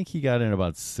 I think he got in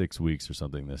about 6 weeks or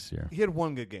something this year. He had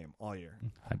one good game all year.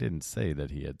 I didn't say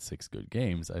that he had 6 good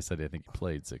games. I said I think he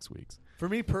played 6 weeks. For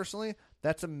me personally,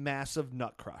 that's a massive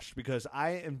nut crush because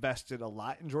I invested a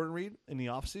lot in Jordan Reed in the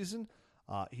offseason.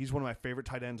 He's one of my favorite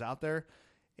tight ends out there.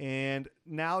 And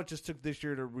now it just took this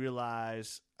year to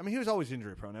realize. I mean, he was always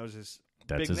injury prone. That was his.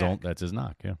 That's his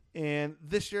knock. Yeah. And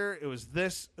this year it was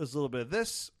this. It was a little bit of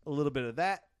this, a little bit of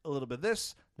that, a little bit of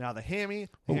this. Now the hammy.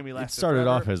 Hammy lasted. It started forever.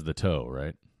 off as the toe,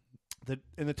 right?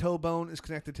 And the toe bone is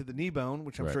connected to the knee bone,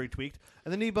 which I'm sure he tweaked,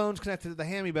 and the knee bone's connected to the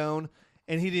hammy bone,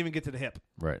 and he didn't even get to the hip.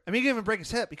 Right. I mean, he didn't even break his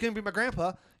hip. He couldn't be my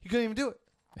grandpa. He couldn't even do it.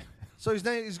 So he's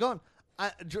gone.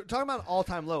 Talking about an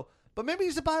all-time low. But maybe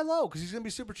he's a buy low because he's going to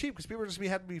be super cheap because people are just going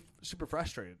to have to be super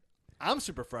frustrated. I'm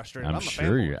super frustrated. I'm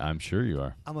sure you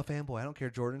are. I'm a fanboy. I don't care.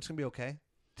 Jordan's going to be okay.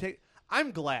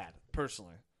 I'm glad,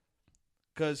 personally,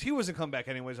 because he wasn't coming back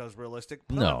anyways. I was realistic.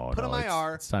 Put him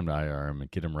IR. It's time to IR him and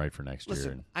get him right for next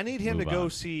year. I need him to go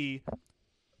see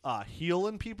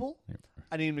healing people. Yep.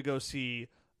 I need him to go see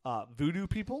voodoo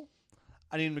people.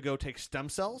 I need him to go take stem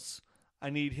cells.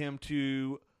 I need him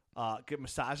to get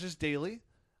massages daily.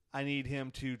 I need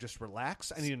him to just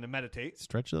relax. I need him to meditate.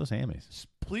 Stretch those hammies.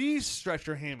 Please stretch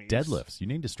your hammies. Deadlifts. You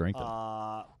need to strengthen.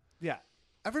 Yeah.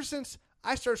 Ever since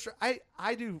I started,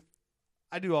 I do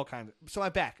all kinds of. So my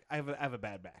back, I have a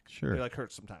bad back. Sure. It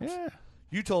hurts sometimes. Yeah.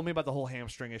 You told me about the whole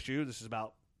hamstring issue. This is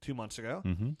about 2 months ago.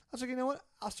 Mm-hmm. I was like, you know what?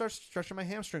 I'll start stretching my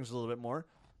hamstrings a little bit more.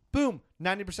 Boom.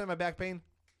 90% of my back pain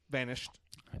vanished.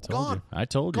 I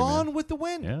told you. Gone man. with the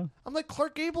wind. Yeah. I'm like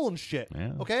Clark Gable and shit.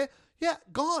 Yeah. Okay. Yeah,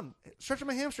 gone. Stretching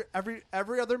my hamstring every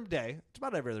other day. It's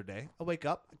about every other day. I wake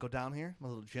up, go down here, my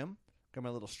little gym, get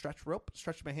my little stretch rope,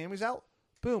 stretch my hammies out.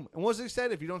 Boom. And what was it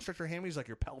said? If you don't stretch your hammies, like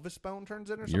your pelvis bone turns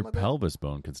in or something like that? Your pelvis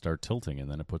bone can start tilting, and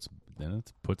then it puts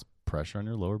pressure on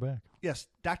your lower back. Yes.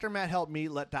 Dr. Matt helped me.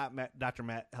 Let Dr.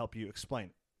 Matt help you explain.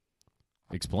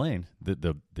 Explain.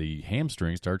 The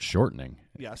hamstring starts shortening.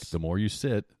 Yes. The more you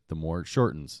sit, the more it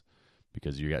shortens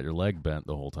because you got your leg bent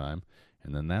the whole time.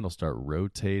 And then that'll start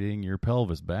rotating your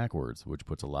pelvis backwards, which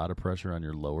puts a lot of pressure on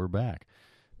your lower back.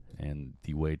 And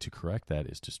the way to correct that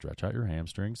is to stretch out your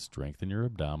hamstrings, strengthen your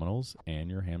abdominals and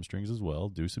your hamstrings as well.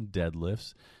 Do some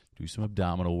deadlifts, do some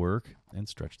abdominal work, and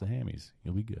stretch the hammies.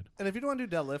 You'll be good. And if you don't want to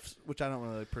do deadlifts, which I don't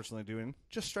really personally do,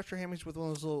 just stretch your hammies with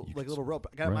one of those little rope.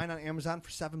 I got mine on Amazon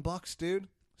for $7, dude.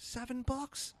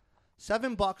 $7.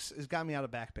 $7 has got me out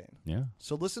of back pain. Yeah.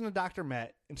 So listen to Dr.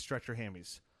 Matt and stretch your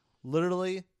hammies.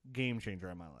 Literally game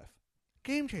changer in my life.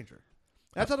 Game changer.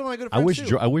 That's how my good friends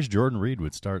I wish Jordan Reed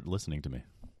would start listening to me.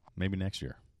 Maybe next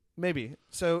year. Maybe.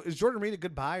 So is Jordan Reed a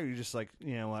good buy, or are you just like,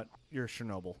 you know what, you're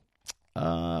Chernobyl?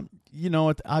 You know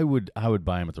what? I would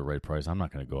buy him at the right price. I'm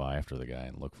not going to go after the guy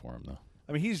and look for him though.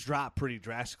 I mean, he's dropped pretty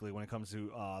drastically when it comes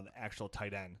to the actual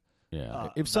tight end. Yeah,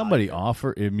 if somebody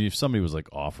if somebody was like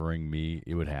offering me,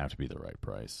 it would have to be the right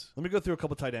price. Let me go through a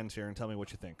couple tight ends here and tell me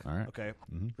what you think. All right. Okay.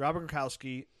 Mm-hmm. Robert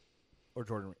Gronkowski or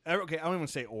Jordan Reed. Okay, I don't even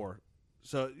say or.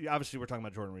 So obviously we're talking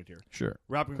about Jordan Reed here. Sure.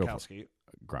 Robert Gronkowski.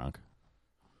 Gronk.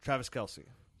 Travis Kelce.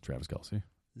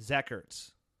 Zach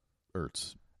Ertz.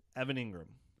 Evan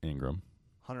Ingram.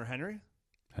 Hunter Henry.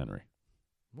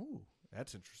 Ooh,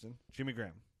 that's interesting. Jimmy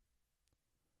Graham.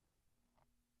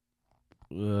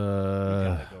 You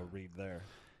gotta go Reed there.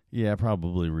 Yeah,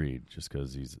 probably Reed, just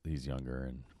because he's younger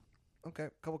and. Okay,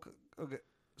 okay.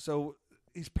 So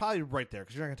he's probably right there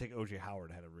because you're not gonna take O.J.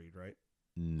 Howard ahead of Reed, right?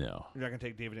 No. You're not gonna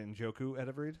take David Njoku ahead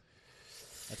of Reed.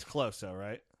 That's close, though,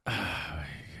 right?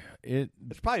 It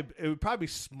would probably be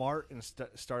smart and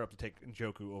start up to take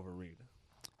Njoku over Reed.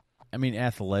 I mean,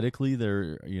 athletically,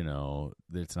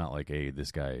 it's not like, hey,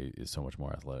 this guy is so much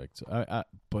more athletic. So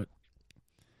but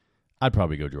I'd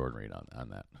probably go Jordan Reed on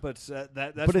that. But that's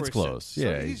but where it's close. So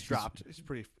yeah, he's dropped.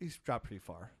 He's dropped pretty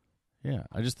far. Yeah,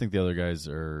 I just think the other guys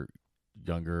are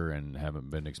younger and haven't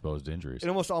been exposed to injuries. In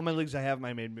almost all my leagues, I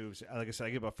made moves. Like I said,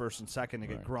 I give up first and second to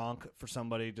get Gronk for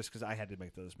somebody just because I had to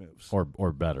make those moves.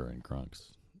 Or better in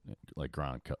Gronk's. Like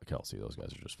Gronk, Kelce, those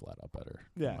guys are just flat out better.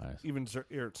 Yeah, even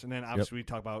Ertz. And then obviously we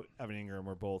talk about Evan Ingram.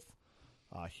 We're both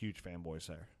huge fanboys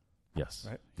there. Yes.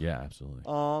 Right? Yeah, absolutely.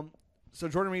 So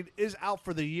Jordan Reed is out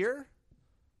for the year.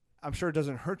 I'm sure it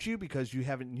doesn't hurt you because you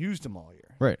haven't used him all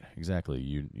year. Right, exactly.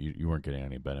 You weren't getting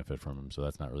any benefit from him, so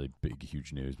that's not really big,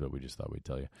 huge news, but we just thought we'd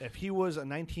tell you. If he was a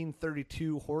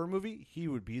 1932 horror movie, he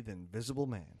would be the Invisible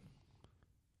Man.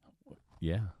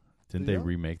 Yeah. Didn't they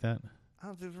remake that? I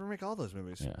don't think they remake all those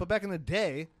movies. Yeah. But back in the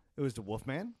day, it was the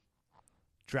Wolfman,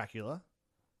 Dracula,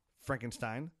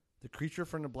 Frankenstein, the Creature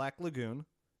from the Black Lagoon,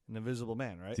 and Invisible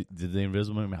Man, right? Did the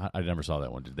Invisible Man? I never saw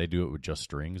that one. Did they do it with just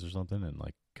strings or something and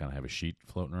like kind of have a sheet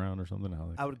floating around or something?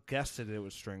 I would guess that it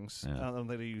was strings. Yeah. I don't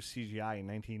think they used CGI in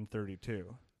 1932.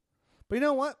 But you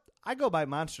know what? I go by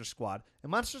Monster Squad, and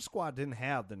Monster Squad didn't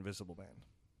have the Invisible Man.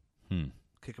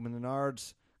 Kick him in the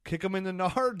nards.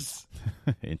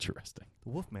 Interesting. The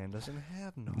Wolfman doesn't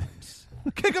have nards.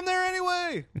 Kick him there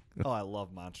anyway. Oh, I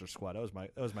love Monster Squad. That was my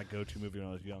go-to movie when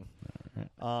I was young.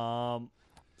 All right.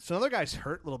 So another guy's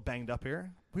hurt, a little banged up here.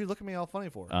 What are you looking at me all funny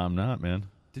for? I'm not, man.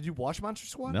 Did you watch Monster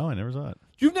Squad? No, I never saw it.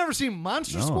 You've never seen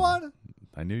Monster Squad?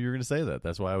 I knew you were going to say that.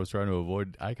 That's why I was trying to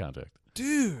avoid eye contact.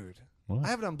 Dude. What? I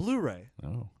have it on Blu-ray.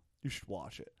 Oh. You should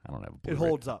watch it. I don't have a Blu-ray. It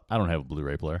holds up. I don't have a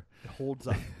Blu-ray player. It holds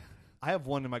up. I have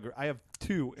one I have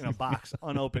two in a box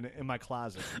unopened in my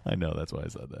closet. I know, that's why I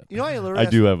said that. You know, I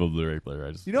do have a Blu-ray player.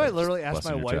 I literally asked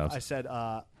my wife. I said,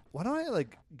 "Why don't I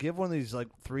give one of these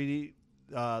 3D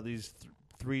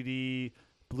 3D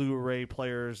Blu-ray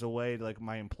players away to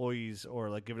my employees,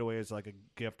 or give it away as a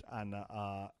gift on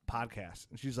the podcast?"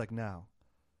 And she's like, "No."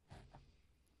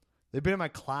 They've been in my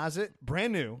closet,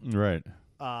 brand new, right?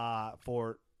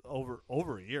 For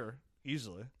over a year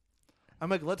easily.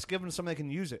 I'm like, let's give them something they can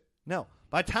use it. No.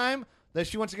 By the time that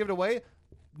she wants to give it away,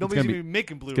 nobody's going to be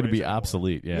making Blu-rays. It's going to be anymore.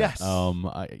 Obsolete, yeah. Yes.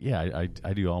 I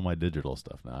do all my digital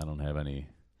stuff now. I don't have any.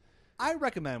 I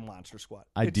recommend Monster Squad.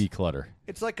 I declutter.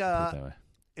 It's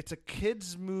it's a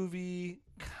kids movie,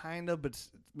 kind of, but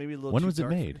it's maybe a little When too was it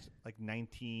dark. made?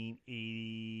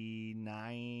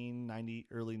 1989, 90,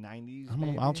 early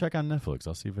 90s. I'll check on Netflix.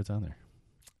 I'll see if it's on there.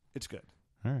 It's good.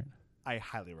 All right. I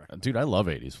highly recommend. Dude, I love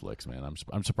 80s flicks, man. I'm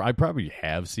surprised. I probably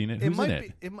have seen it. Who's in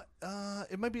it? It might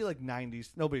be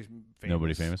 90s. Nobody's famous.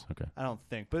 Nobody famous? Okay. I don't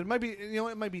think. But it might be,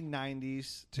 it might be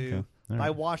 90s too. Okay. Right. I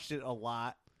watched it a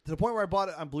lot to the point where I bought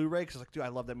it on Blu-ray because dude, I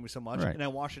love that movie so much. Right. And I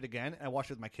watched it again, and I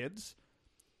watched it with my kids,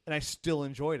 and I still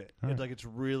enjoyed it. Right. It's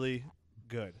really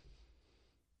good.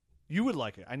 You would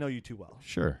like it. I know you too well.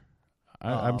 Sure.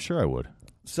 I'm sure I would.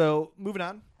 So moving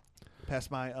on, past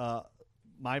my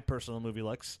personal movie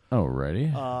likes.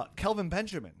 Alrighty. Kelvin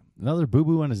Benjamin. Another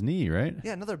boo-boo on his knee, right?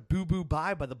 Yeah, another boo-boo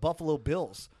buy by the Buffalo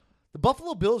Bills. The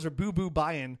Buffalo Bills are boo-boo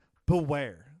buying.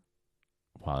 Beware.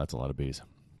 Wow, that's a lot of bees.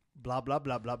 Blah, blah,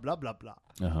 blah, blah, blah, blah, blah.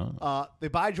 Uh-huh. They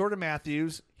buy Jordan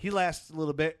Matthews. He lasts a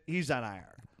little bit. He's on IR.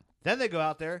 Then they go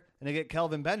out there and they get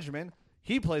Kelvin Benjamin.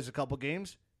 He plays a couple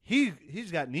games.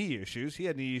 He's got knee issues. He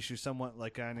had knee issues somewhat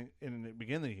in the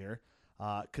beginning of the year.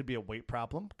 Could be a weight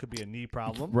problem. Could be a knee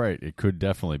problem. Right. It could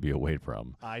definitely be a weight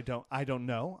problem. I don't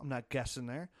know. I'm not guessing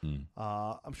there.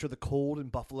 I'm sure the cold in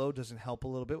Buffalo doesn't help a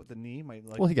little bit with the knee.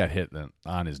 Well, he got hit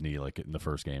on his knee in the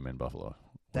first game in Buffalo.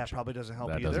 That probably doesn't help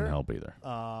either. That doesn't help either.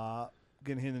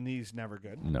 Getting hit in the knee is never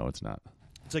good. No, it's not.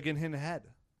 It's like getting hit in the head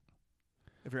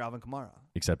if you're Alvin Kamara.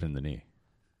 Except in the knee.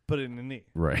 Put it in the knee.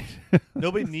 Right.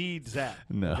 Nobody needs that.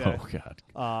 No, okay?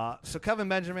 God. So Kelvin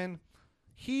Benjamin,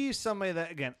 he's somebody that,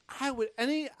 again,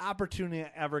 any opportunity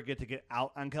I ever get to get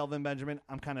out on Kelvin Benjamin,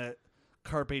 I'm kind of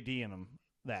carpe diem him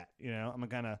that, if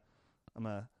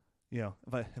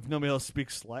nobody else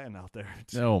speaks Latin out there,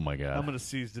 oh my God, I'm going to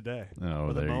seize the day. No,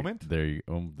 for the moment. There you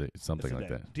something like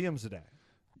day. that. Diem's the day.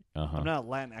 I'm not a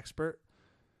Latin expert,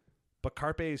 but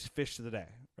carpe is fish of the day,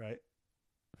 right?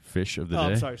 Fish of the day?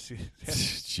 I'm sorry.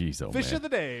 Jeez, oh fish man. of the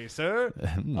day, sir.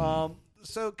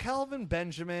 So Kelvin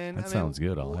Benjamin. That sounds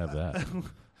good. I'll have that.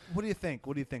 What do you think?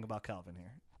 What do you think about Kelvin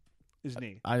here? His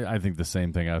knee. I think the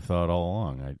same thing I've thought all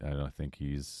along. I don't think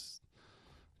he's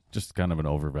just kind of an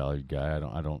overvalued guy.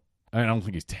 I don't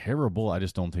think he's terrible. I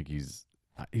just don't think he's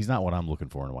not what I'm looking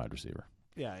for in a wide receiver.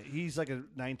 Yeah, he's like a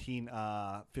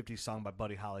 1950s song by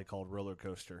Buddy Holly called Roller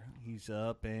Coaster. He's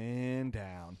up and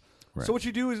down. Right. So what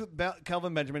you do is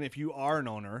Kelvin Benjamin, if you are an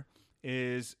owner,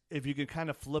 is if you can kind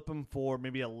of flip him for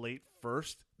maybe a late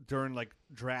first during like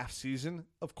draft season,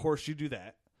 of course you do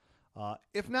that.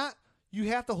 If not, you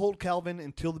have to hold Kelvin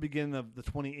until the beginning of the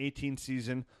 2018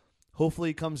 season. Hopefully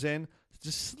he comes in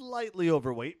just slightly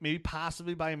overweight, maybe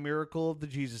possibly by a miracle of the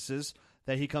Jesuses,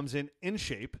 that he comes in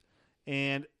shape.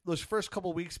 And those first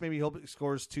couple weeks, maybe he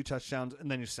scores 2 touchdowns, and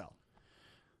then you sell.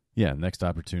 Yeah, next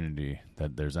opportunity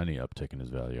that there's any uptick in his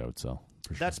value, I would sell.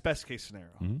 For sure. That's best case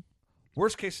scenario. Mm-hmm.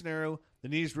 Worst case scenario, the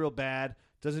knee's real bad,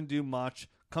 doesn't do much,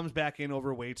 comes back in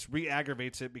overweights,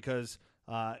 re-aggravates it because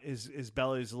his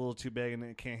belly is a little too big and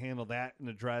it can't handle that, and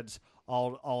the dreads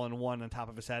all in one on top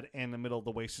of his head and the middle of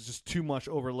the waist is just too much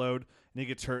overload, and he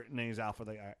gets hurt, and then he's out for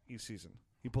the season.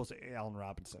 He pulls Allen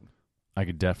Robinson. I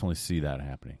could definitely see that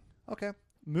happening. Okay,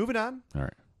 moving on. All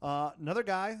right. Another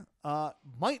guy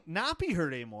might not be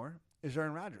hurt anymore is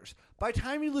Aaron Rodgers. By the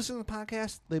time you listen to the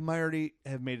podcast, they might already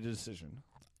have made a decision.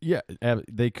 Yeah,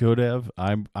 they could have.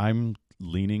 I'm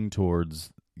leaning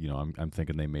towards, I'm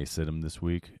thinking they may sit him this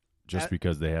week just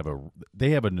because they have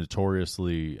a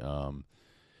notoriously I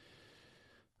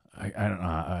don't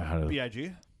know how to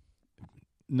BIG?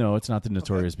 No, it's not the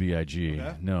notorious BIG.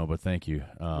 Okay. No, but thank you.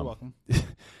 You're welcome.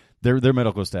 Their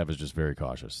medical staff is just very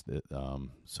cautious.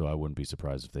 So I wouldn't be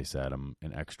surprised if they sat him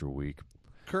an extra week.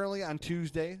 Currently on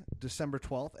Tuesday, December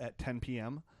 12th at 10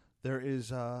 p.m., there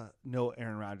is no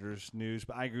Aaron Rodgers news,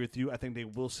 but I agree with you. I think they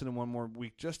will sit him one more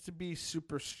week just to be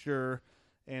super sure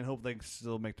and hope they can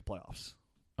still make the playoffs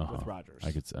with Rodgers.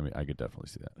 I could definitely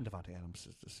see that. And Devontae Adams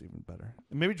is just even better.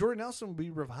 And maybe Jordan Nelson will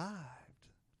be revived.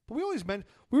 But we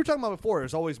were talking about before, it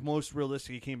was always most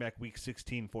realistic he came back week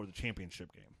 16 for the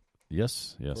championship game.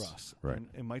 Yes. For us. Right. And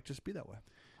it might just be that way.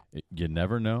 You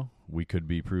never know. We could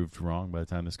be proved wrong by the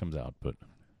time this comes out, but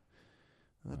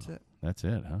that's it. That's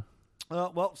it, huh?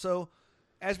 So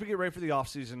as we get ready for the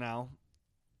offseason now,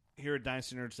 here at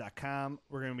DynastyNerds.com,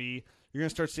 you're going to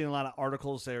start seeing a lot of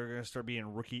articles that are going to start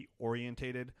being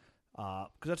rookie-orientated because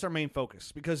that's our main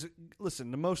focus. Because,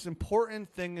 listen, the most important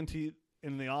thing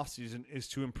in the offseason is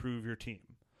to improve your team.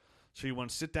 So you want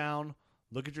to sit down,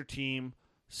 look at your team,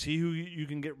 see who you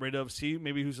can get rid of, see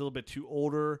maybe who's a little bit too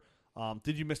older.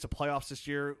 Did you miss the playoffs this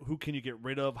year? Who can you get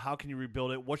rid of? How can you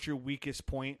rebuild it? What's your weakest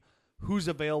point? Who's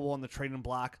available on the trading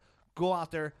block? Go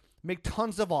out there, make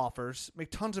tons of offers,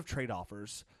 make tons of trade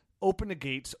offers, open the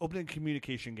gates, open the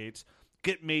communication gates,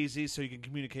 get Maisie so you can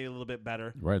communicate a little bit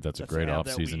better. Right, that's a great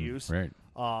offseason. Right.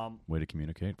 Way to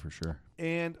communicate for sure.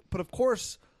 But of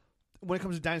course, when it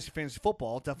comes to Dynasty Fantasy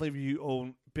Football, definitely if you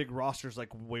own big rosters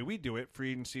like the way we do it,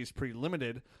 free agency is pretty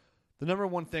limited. The number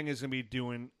one thing is going to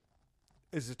be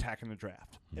is attacking the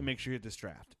draft and make sure you hit this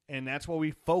draft. And that's why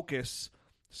we focus,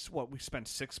 we spent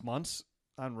 6 months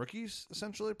on rookies,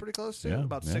 essentially, pretty close to.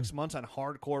 About 6 months on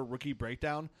hardcore rookie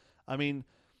breakdown. I mean,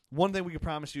 one thing we can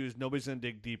promise you is nobody's going to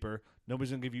dig deeper.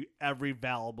 Nobody's going to give you every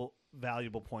valuable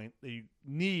point that you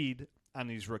need on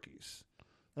these rookies.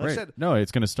 Right. No,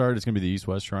 it's going to start. It's going to be the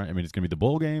East-West Shrine. I mean, it's going to be the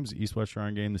bowl games, the East-West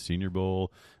Shrine game, the Senior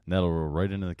Bowl, and that'll roll right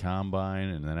into the Combine.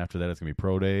 And then after that, it's going to be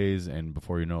pro days. And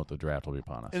before you know it, the draft will be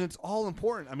upon us. And it's all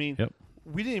important. I mean,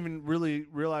 we didn't even really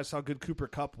realize how good Cooper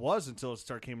Kupp was until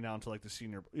it came down to like the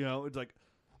Senior. It's like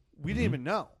we didn't even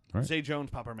know. Right. Zay Jones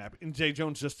popped our map, and Zay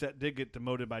Jones just did get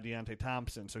demoted by Deontay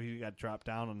Thompson, so he got dropped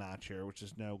down a notch here, which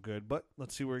is no good. But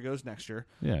let's see where he goes next year.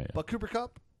 Yeah. But Cooper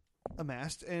Kupp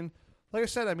amassed, and like I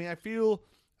said, I mean, I feel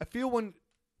when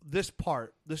this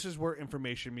is where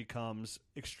information becomes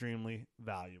extremely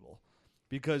valuable,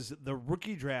 because the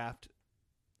rookie draft,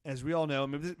 as we all know,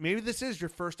 maybe this is your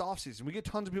first offseason. We get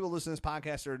tons of people listening to this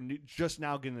podcast that are just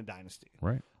now getting the Dynasty.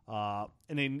 Right.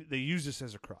 And they use this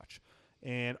as a crutch.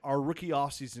 And our rookie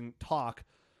offseason talk,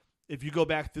 if you go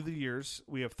back through the years,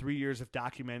 we have 3 years of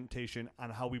documentation on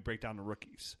how we break down the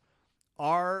rookies.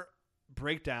 Our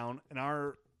breakdown and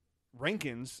our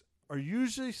rankings are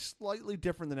usually slightly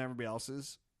different than everybody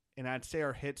else's, and I'd say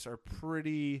our hits are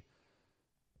pretty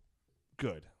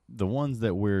good. The ones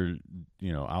that we're,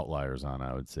 outliers on,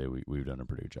 I would say we've done a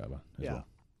pretty good job on as well.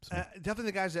 So.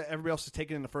 Definitely the guys that everybody else is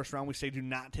taking in the first round, we say do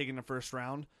not take in the first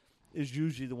round, is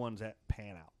usually the ones that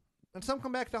pan out. And some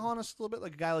come back to haunt us a little bit,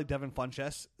 like a guy like Devin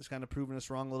Funchess is kind of proving us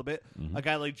wrong a little bit. Mm-hmm. A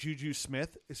guy like Juju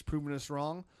Smith is proving us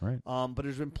wrong. Right. But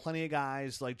there's been plenty of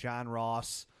guys like John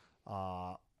Ross.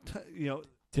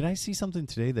 Did I see something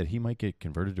today that he might get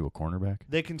converted to a cornerback?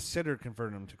 They consider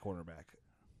converting him to cornerback.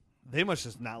 They must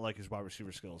just not like his wide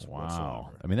receiver skills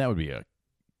whatsoever. I mean, that would be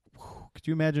could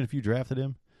you imagine if you drafted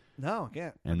him? No, I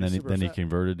can't. And then he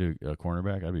converted to a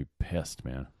cornerback? I'd be pissed,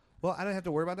 man. Well, I didn't have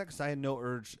to worry about that because I had no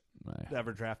urge to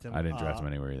ever draft him. I didn't draft him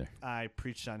anywhere either. I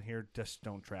preached on here, just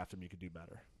don't draft him. You could do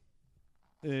better.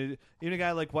 Even a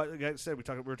guy like what I said, we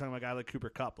were talking about a guy like Cooper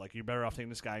Kupp. Like, you're better off taking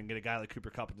this guy and get a guy like Cooper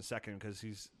Kupp in the second because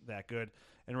he's that good.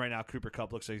 And right now, Cooper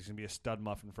Kupp looks like he's going to be a stud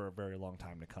muffin for a very long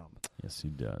time to come. Yes, he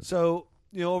does. So,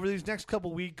 over these next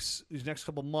couple weeks, these next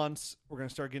couple months, we're going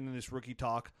to start getting into this rookie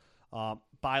talk.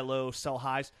 Buy low, sell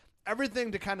highs.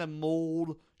 Everything to kind of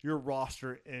mold your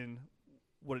roster in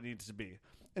what it needs to be.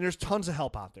 And there's tons of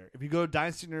help out there. If you go to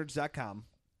dynastynerds.com,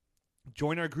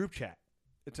 join our group chat.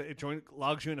 It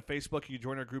logs you into Facebook. You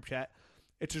join our group chat.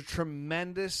 It's a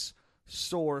tremendous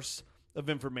source of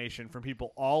information from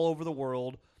people all over the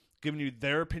world, giving you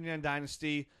their opinion on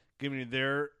Dynasty, giving you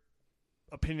their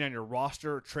opinion on your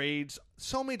roster, trades,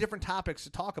 so many different topics to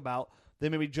talk about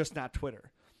that maybe just not Twitter.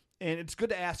 And it's good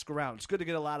to ask around. It's good to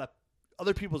get a lot of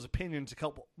other people's opinions to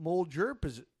help mold your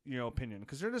opinion,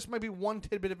 because there just might be one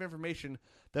tidbit of information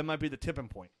that might be the tipping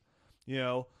point.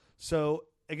 So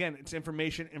again, it's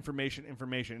information.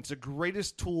 It's the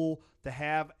greatest tool to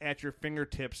have at your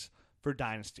fingertips for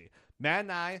Dynasty. Matt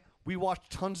and I, we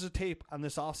watched tons of tape on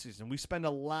this offseason. We spend a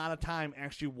lot of time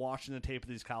actually watching the tape of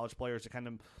these college players to kind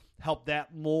of help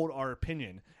that mold our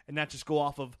opinion and not just go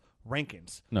off of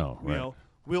rankings. No, right.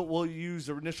 We'll use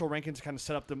the initial rankings to kind of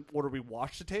set up the order we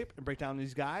watch the tape and break down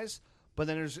these guys. But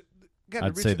then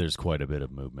I'd say there's quite a bit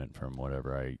of movement from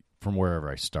wherever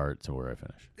I start to where I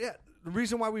finish. Yeah, the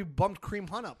reason why we bumped Kareem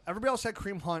Hunt up. Everybody else had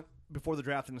Kareem Hunt before the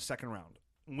draft in the second round.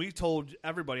 And we told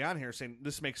everybody on here saying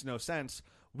this makes no sense.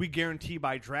 We guarantee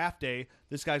by draft day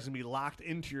this guy's going to be locked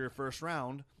into your first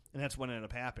round. And that's when it ended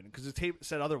up happening because the tape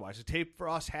said otherwise. The tape for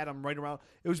us had him right around.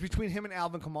 It was between him and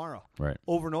Alvin Kamara, right,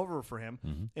 over and over for him.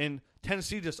 Mm-hmm. And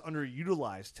Tennessee just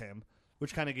underutilized him,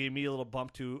 which kind of gave me a little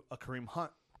bump to a Kareem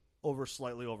Hunt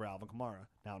slightly over Alvin Kamara.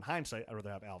 Now, in hindsight, I'd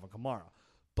rather have Alvin Kamara.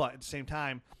 But at the same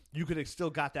time, you could have still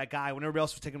got that guy when everybody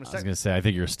else was taking him a second. I was going to say, I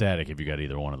think you're ecstatic if you got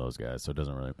either one of those guys. So it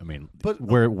doesn't really. I mean, but they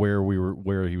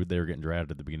were getting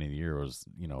drafted at the beginning of the year was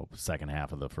second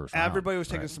half of the first round. Everybody was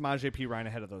taking Samaje Perine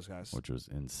ahead of those guys, which was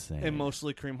insane, and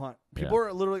mostly Kareem Hunt. People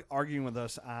are literally arguing with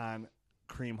us on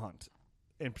Kareem Hunt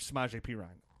and Samaje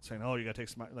Perine, saying, "Oh, you got to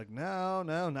take Samaje." Like, no,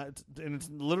 not. And it's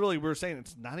literally we were saying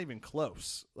it's not even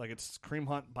close. Like, it's Kareem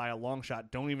Hunt by a long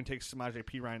shot. Don't even take Samaje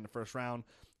Perine in the first round.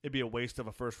 It'd be a waste of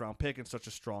a first-round pick in such a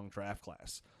strong draft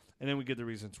class. And then we give the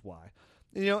reasons why.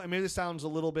 And maybe this sounds a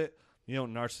little bit,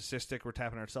 narcissistic. We're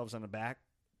tapping ourselves on the back,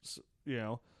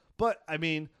 But, I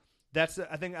mean, that's,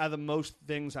 I think, out of the most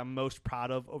things I'm most proud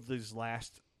of over these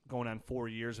last going on 4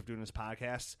 years of doing this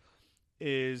podcast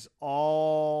is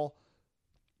all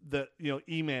the,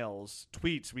 emails,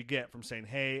 tweets we get from saying,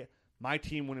 hey, my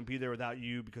team wouldn't be there without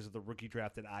you because of the rookie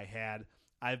draft that I had.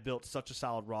 I've built such a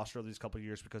solid roster over these couple of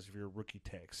years because of your rookie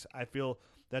takes. I feel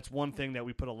that's one thing that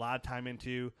we put a lot of time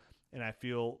into and I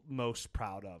feel most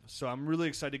proud of. So I'm really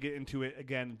excited to get into it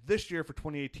again this year for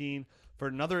 2018 for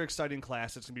another exciting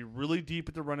class. It's going to be really deep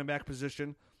at the running back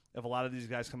position if a lot of these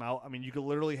guys come out. I mean, you could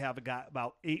literally have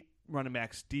about 8 running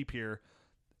backs deep here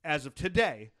as of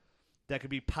today that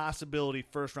could be possibility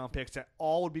first-round picks that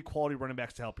all would be quality running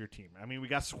backs to help your team. I mean, we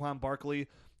got Saquon Barkley,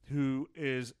 who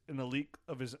is an elite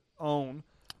of his own.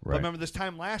 Right. But remember this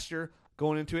time last year,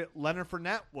 going into it, Leonard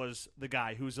Fournette was the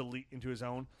guy who was elite into his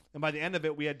own. And by the end of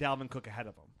it, we had Dalvin Cook ahead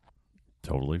of him.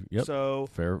 Totally. Yep. So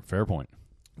fair point.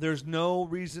 There's no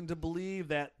reason to believe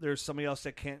that there's somebody else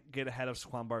that can't get ahead of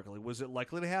Saquon Barkley. Was it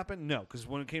likely to happen? No, because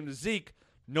when it came to Zeke,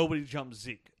 nobody jumped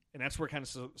Zeke. And that's where kind of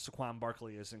Saquon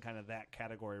Barkley is in kind of that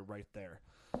category right there.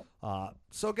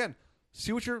 So again,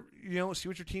 see what your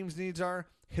team's needs are.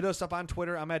 Hit us up on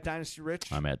Twitter. I'm at Dynasty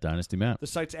Rich. I'm at Dynasty Matt. The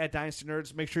site's at Dynasty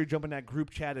Nerds. Make sure you jump in that group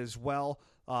chat as well.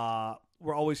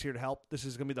 We're always here to help. This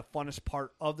is going to be the funnest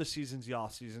part of the season's the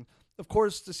off season. Of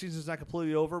course, the season's not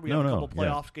completely over. We have a couple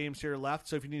playoff games here left.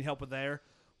 So if you need help with there,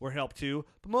 we're help too.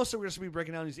 But mostly we're just going to be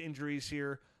breaking down these injuries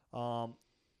here. And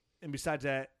besides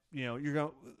that, you're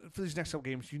going for these next couple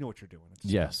games. You know what you're doing.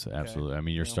 Yes, absolutely. I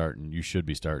mean, you're starting. You should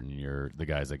be starting the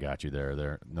guys that got you there.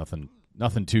 They're nothing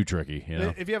too tricky.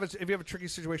 If you have a tricky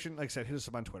situation, like I said, hit us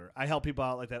up on Twitter. I help people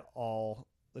out like that all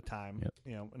the time.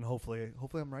 Yep. And hopefully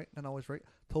I'm right. Not always right.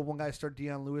 Told one guy to start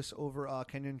Deion Lewis over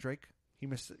Kenyon Drake. He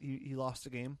missed. He lost the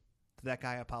game. To that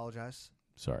guy, I apologize.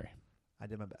 Sorry. I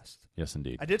did my best. Yes,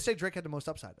 indeed. I did say Drake had the most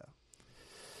upside though.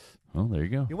 Well, there you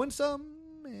go. You win some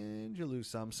and you lose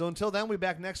some. So until then, we'll be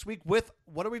back next week with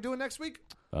what are we doing next week?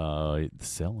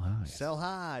 Sell highs. Sell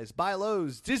highs, buy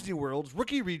lows. Disney World's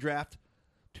rookie redraft,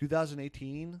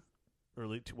 2018.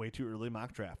 Way too early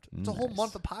mock draft. It's a whole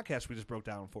month of podcast we just broke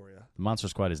down for you. The Monster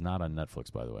Squad is not on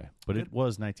Netflix, by the way, but it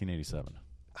was 1987.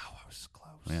 Oh, I was close.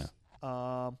 Yeah.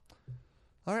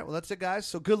 All right, well, that's it, guys.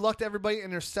 So good luck to everybody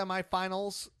in their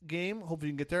semifinals game. Hopefully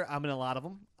you can get there. I'm in a lot of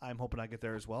them. I'm hoping I get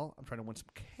there as well. I'm trying to win some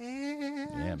cash.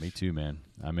 Yeah, me too, man.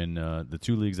 I'm in the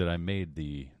two leagues that I made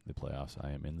the playoffs.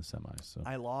 I am in the semis. So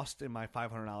I lost in my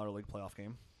 $500 league playoff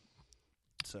game.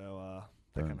 So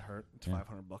that can hurt. It's $500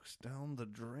 down the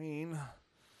drain.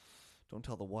 Don't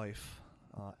tell the wife.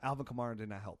 Alvin Kamara did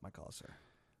not help my cause there.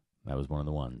 That was one of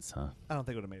the ones, huh? I don't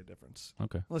think it would have made a difference.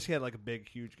 Okay. Unless he had like a big,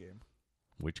 huge game.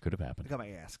 Which could have I happened. got my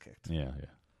ass kicked. Yeah.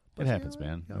 But it happens,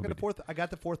 man. I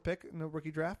got the fourth pick in the rookie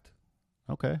draft.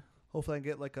 Okay. Hopefully I can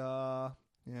get like a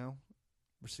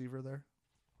receiver there.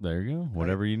 There you go.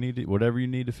 Whatever you need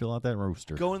to fill out that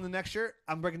roster. Going in the next year,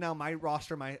 I'm breaking down my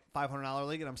roster, my $500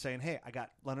 league, and I'm saying, hey, I got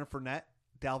Leonard Fournette,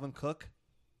 Dalvin Cook,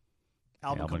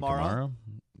 Alvin Kamara.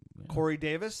 Yeah. Corey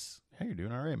Davis. Hey, you're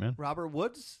doing all right, man. Robert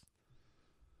Woods.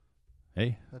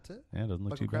 Hey. That's it. Yeah, it doesn't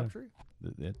look Michael too bad.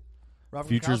 Crabtree. Robert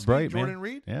Future's Gronkowski, bright, Jordan man.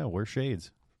 Reed. Yeah, wear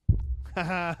shades.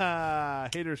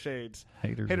 Hater shades.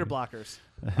 Hater blockers.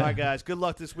 All right, guys. Good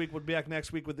luck this week. We'll be back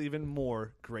next week with even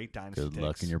more great Dynasty Good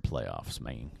luck in your playoffs,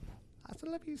 man. Hasta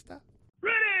la vista.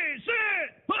 Ready,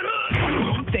 set,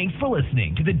 put. Thanks for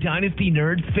listening to the Dynasty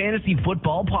Nerds Fantasy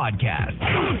Football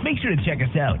Podcast. Make sure to check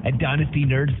us out at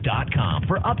dynastynerds.com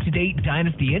for up-to-date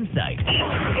Dynasty insight.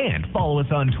 And follow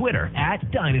us on Twitter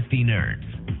at Dynasty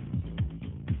Nerds.